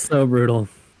 That's so brutal.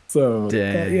 So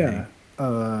Dang. yeah,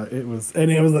 it was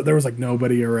there was like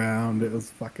nobody around. It was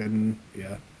fucking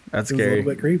yeah. That's It was a scary.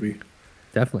 little bit creepy.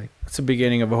 Definitely. It's the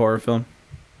beginning of a horror film.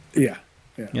 Yeah.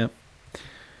 Yep.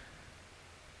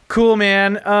 Cool,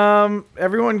 man.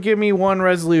 Everyone, give me one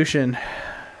resolution.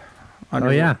 Oh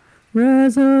yeah.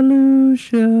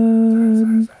 Resolution.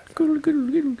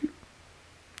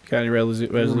 Got any It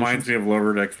resolution? reminds me of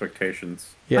Lowered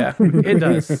Expectations. Yeah, it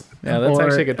does. Yeah, that's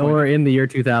actually a good point. Or in the year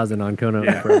 2000 on Conan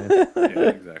Yeah. O'Brien. Yeah,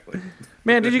 exactly.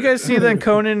 Man, did you guys see that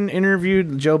Conan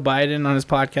interviewed Joe Biden on his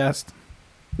podcast?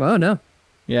 Oh no.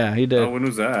 Yeah, he did. Oh, when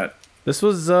was that? This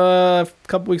was a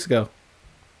couple weeks ago,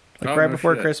 like Oh, right no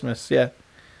before shit. Christmas. Yeah,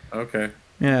 Okay.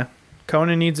 yeah.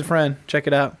 Conan needs a friend. Check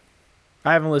it out.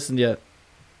 I haven't listened yet.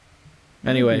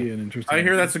 Anyway, Be an interesting I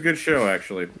hear that's a good show,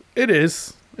 actually. it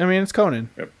is. I mean, it's Conan,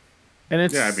 Yep. and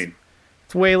it's Yeah, I mean,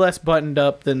 it's way less buttoned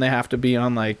up than they have to be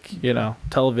on like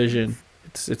television.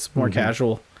 It's more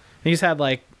casual. He's had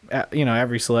like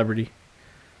every celebrity,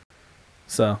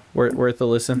 so worth a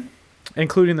listen,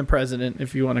 including the president,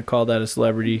 if you want to call that a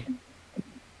celebrity.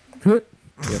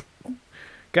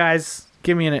 Guys,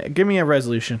 give me a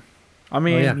resolution. I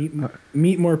mean, Oh, yeah.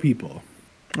 meet more people.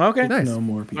 okay, Nice. Know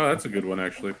more people. oh, that's a good one,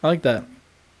 actually. I like that.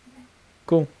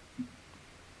 Cool.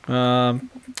 I'll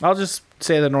just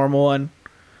say the normal one: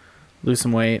 lose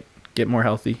some weight, get more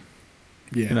healthy,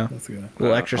 Yeah, that's good. a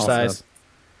little exercise.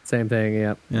 Same thing.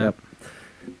 Yep. Yeah. Yep.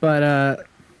 But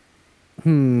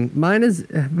mine's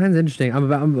interesting. A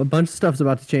bunch of stuff's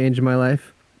about to change in my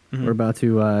life. Mhm. We're about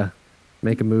to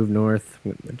make a move north.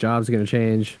 The job's gonna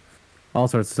change. All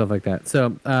sorts of stuff like that.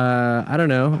 So I don't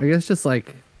know. I guess just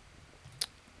like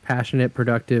passionate,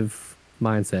 productive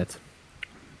mindset.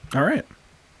 All right.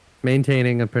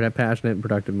 Maintaining a passionate and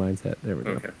productive mindset. There we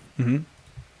go. Okay. Mm-hmm.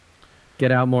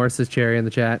 Get out more, says Cherry in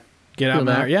the chat. Get out Feel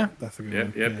there. that. Yeah. That's a good Yep,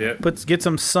 one. yep, yeah. yep. Get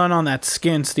some sun on that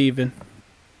skin, Steven.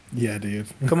 Yeah, dude.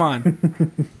 Come on.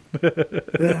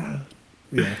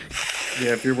 Yeah.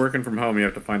 Yeah, if you're working from home, you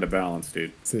have to find a balance,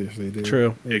 dude. Seriously, dude.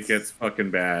 True. It gets fucking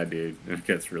bad, dude. It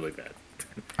gets really bad.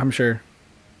 I'm sure.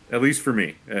 At least for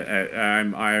me.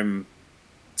 I'm.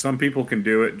 Some people can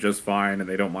do it just fine, and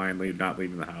they don't mind not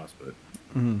leaving the house. But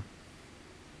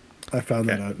I found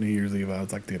that Okay. out New Year's Eve. I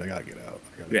was like, dude, I gotta get out.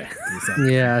 I gotta Yeah. do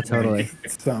something. Yeah, totally.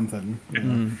 Something. you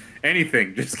know?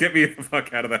 anything, just get me the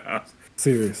fuck out of the house.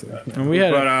 Seriously. And we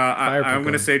had But a fire I'm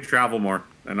gonna pit say travel more,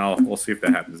 and we'll see if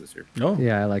that happens this year. going. Oh,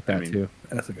 Yeah, I like that I mean- too.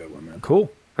 That's a good one, man.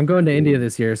 cool. I'm going to India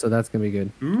this year, so that's gonna be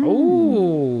good.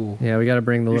 Ooh. Yeah, we got to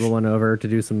bring the little one over to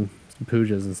do some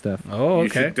pujas and stuff. Oh, You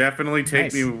okay. should definitely take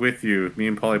Nice. me with you. Me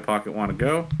and Polly Pocket want to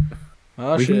go.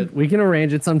 Oh, we shit. can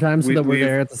arrange it sometime so We- that we're we've-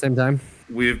 there at the same time.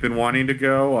 We've been wanting to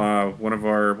go. One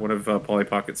of Polly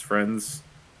Pocket's friends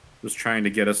was trying to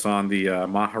get us on the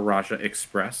Maharaja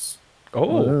Express, Oh.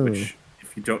 Whoa. which,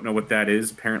 if you don't know what that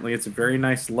is, apparently it's a very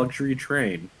nice luxury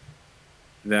train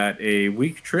that a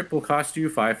week trip will cost you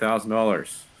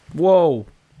 $5,000 Whoa.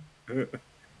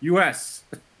 US.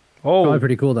 Probably Oh.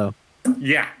 pretty cool though.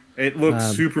 Yeah, it looks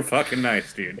Um, super fucking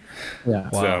nice, dude. Yeah.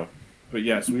 Wow. So, but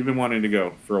yes, we've been wanting to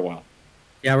go for a while.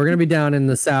 Yeah, we're gonna be down in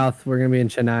the south. We're gonna be in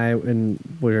Chennai,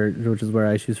 which is where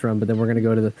Aishu's from. But then we're gonna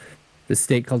go to the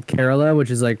state called Kerala, which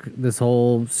is like this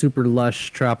whole super lush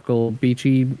tropical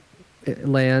beachy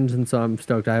land. And so I'm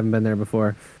stoked. I haven't been there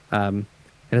before.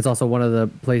 And it's also one of the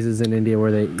places in India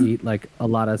where they eat like a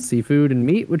lot of seafood and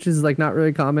meat, which is like not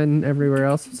really common everywhere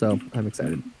else. So I'm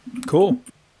excited. Cool.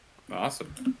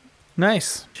 Awesome.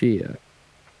 Nice. Chia.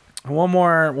 One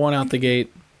more one out the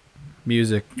gate.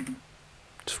 Music.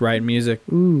 Just write music.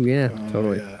 Ooh, yeah, Oh,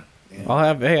 totally. Yeah.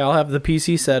 Yeah. I'll have the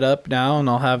PC set up now, and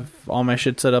I'll have all my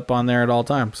shit set up on there at all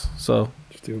times. So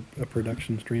Just do a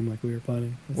production stream like we were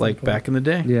planning. at some like point. back in the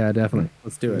day. Yeah, definitely.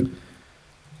 Let's do it.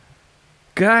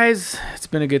 Guys, it's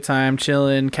been a good time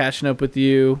chilling, catching up with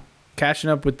you, catching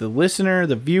up with the listener,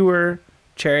 the viewer.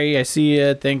 Cherry, I see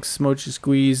you. Thanks, Smochy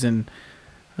Squeeze and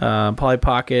Polly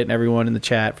Pocket and everyone in the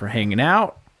chat for hanging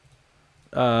out.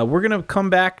 We're going to come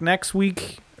back next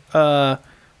week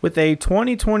with a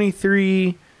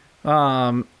 2023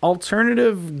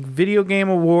 alternative video game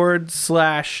awards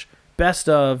 / best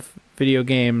of video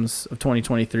games of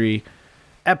 2023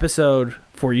 episode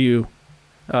for you.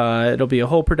 It'll be a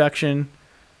whole production.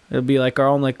 It'll be like our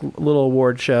own like little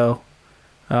award show.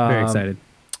 Very excited.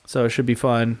 So it should be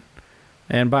fun.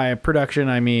 And by production,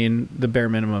 I mean the bare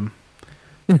minimum.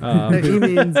 He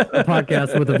means a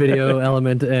podcast with a video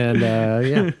element, and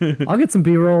yeah, I'll get some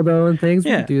B-roll though and things.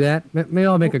 We Yeah. can do that. Maybe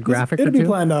I'll make a graphic or It'll be two.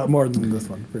 planned out more than this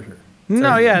one for sure.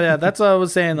 No, yeah, that's what I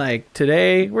was saying. Like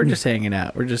today, we're just hanging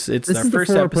out. It's This our is the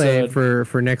first foreplay episode.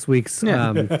 for next week's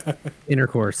Yeah.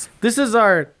 intercourse. This is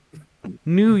our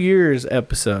New Year's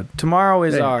episode. Tomorrow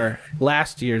is Hey. our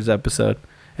last year's episode,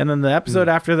 and then the episode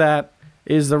after that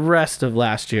is the rest of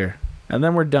last year, and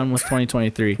then we're done with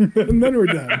 2023, And then we're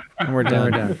done. and we're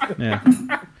Then done. we're done. Yeah,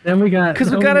 Then we got because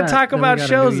we gotta talk about a new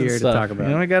shows and year to stuff. talk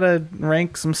about. We gotta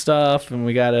rank some stuff, and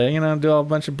we gotta do a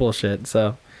bunch of bullshit.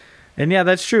 So, and yeah,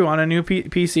 that's true on a new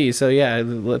PC. So yeah,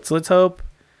 let's hope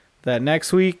that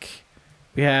next week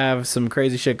we have some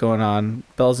crazy shit going on,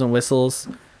 bells and whistles.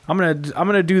 I'm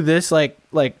gonna do this like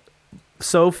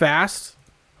so fast.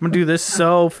 I'm gonna do this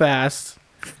so fast.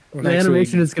 The next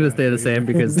animation week. is going to stay the same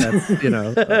because that's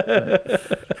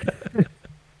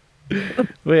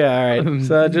Well, yeah, all right.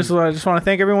 So I just want to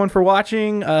thank everyone for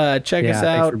watching. Check yeah. us Thanks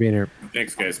out. for being here.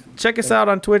 Thanks, guys. Check us out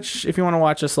on Twitch if you want to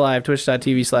watch us live.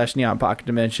 Twitch.tv/Neon Pocket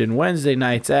Dimension. Wednesday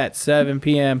nights at 7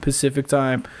 p.m. Pacific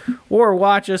time, or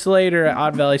watch us later at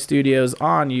Odd Valley Studios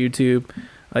on YouTube.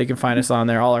 You can find us on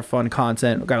there. All our fun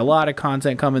content. We've got a lot of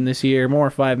content coming this year. More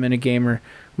 5 Minute Gamer.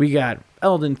 We got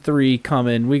Elden 3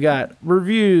 coming. We got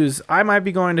reviews. I might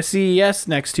be going to CES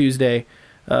next Tuesday,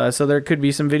 so there could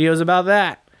be some videos about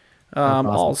that. Awesome.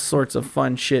 All sorts of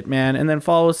fun shit, man. And then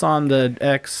follow us on the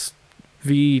X,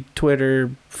 V,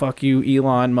 Twitter, fuck you,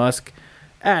 Elon Musk,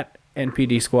 at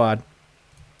NPD Squad.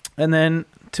 And then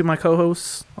to my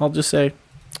co-hosts, I'll just say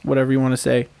whatever you want to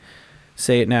say.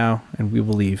 Say it now, and we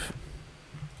will leave.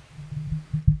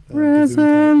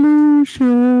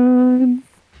 Resolution.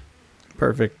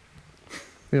 Perfect.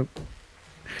 Yep.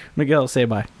 Miguel, say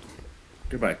bye.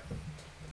 Goodbye.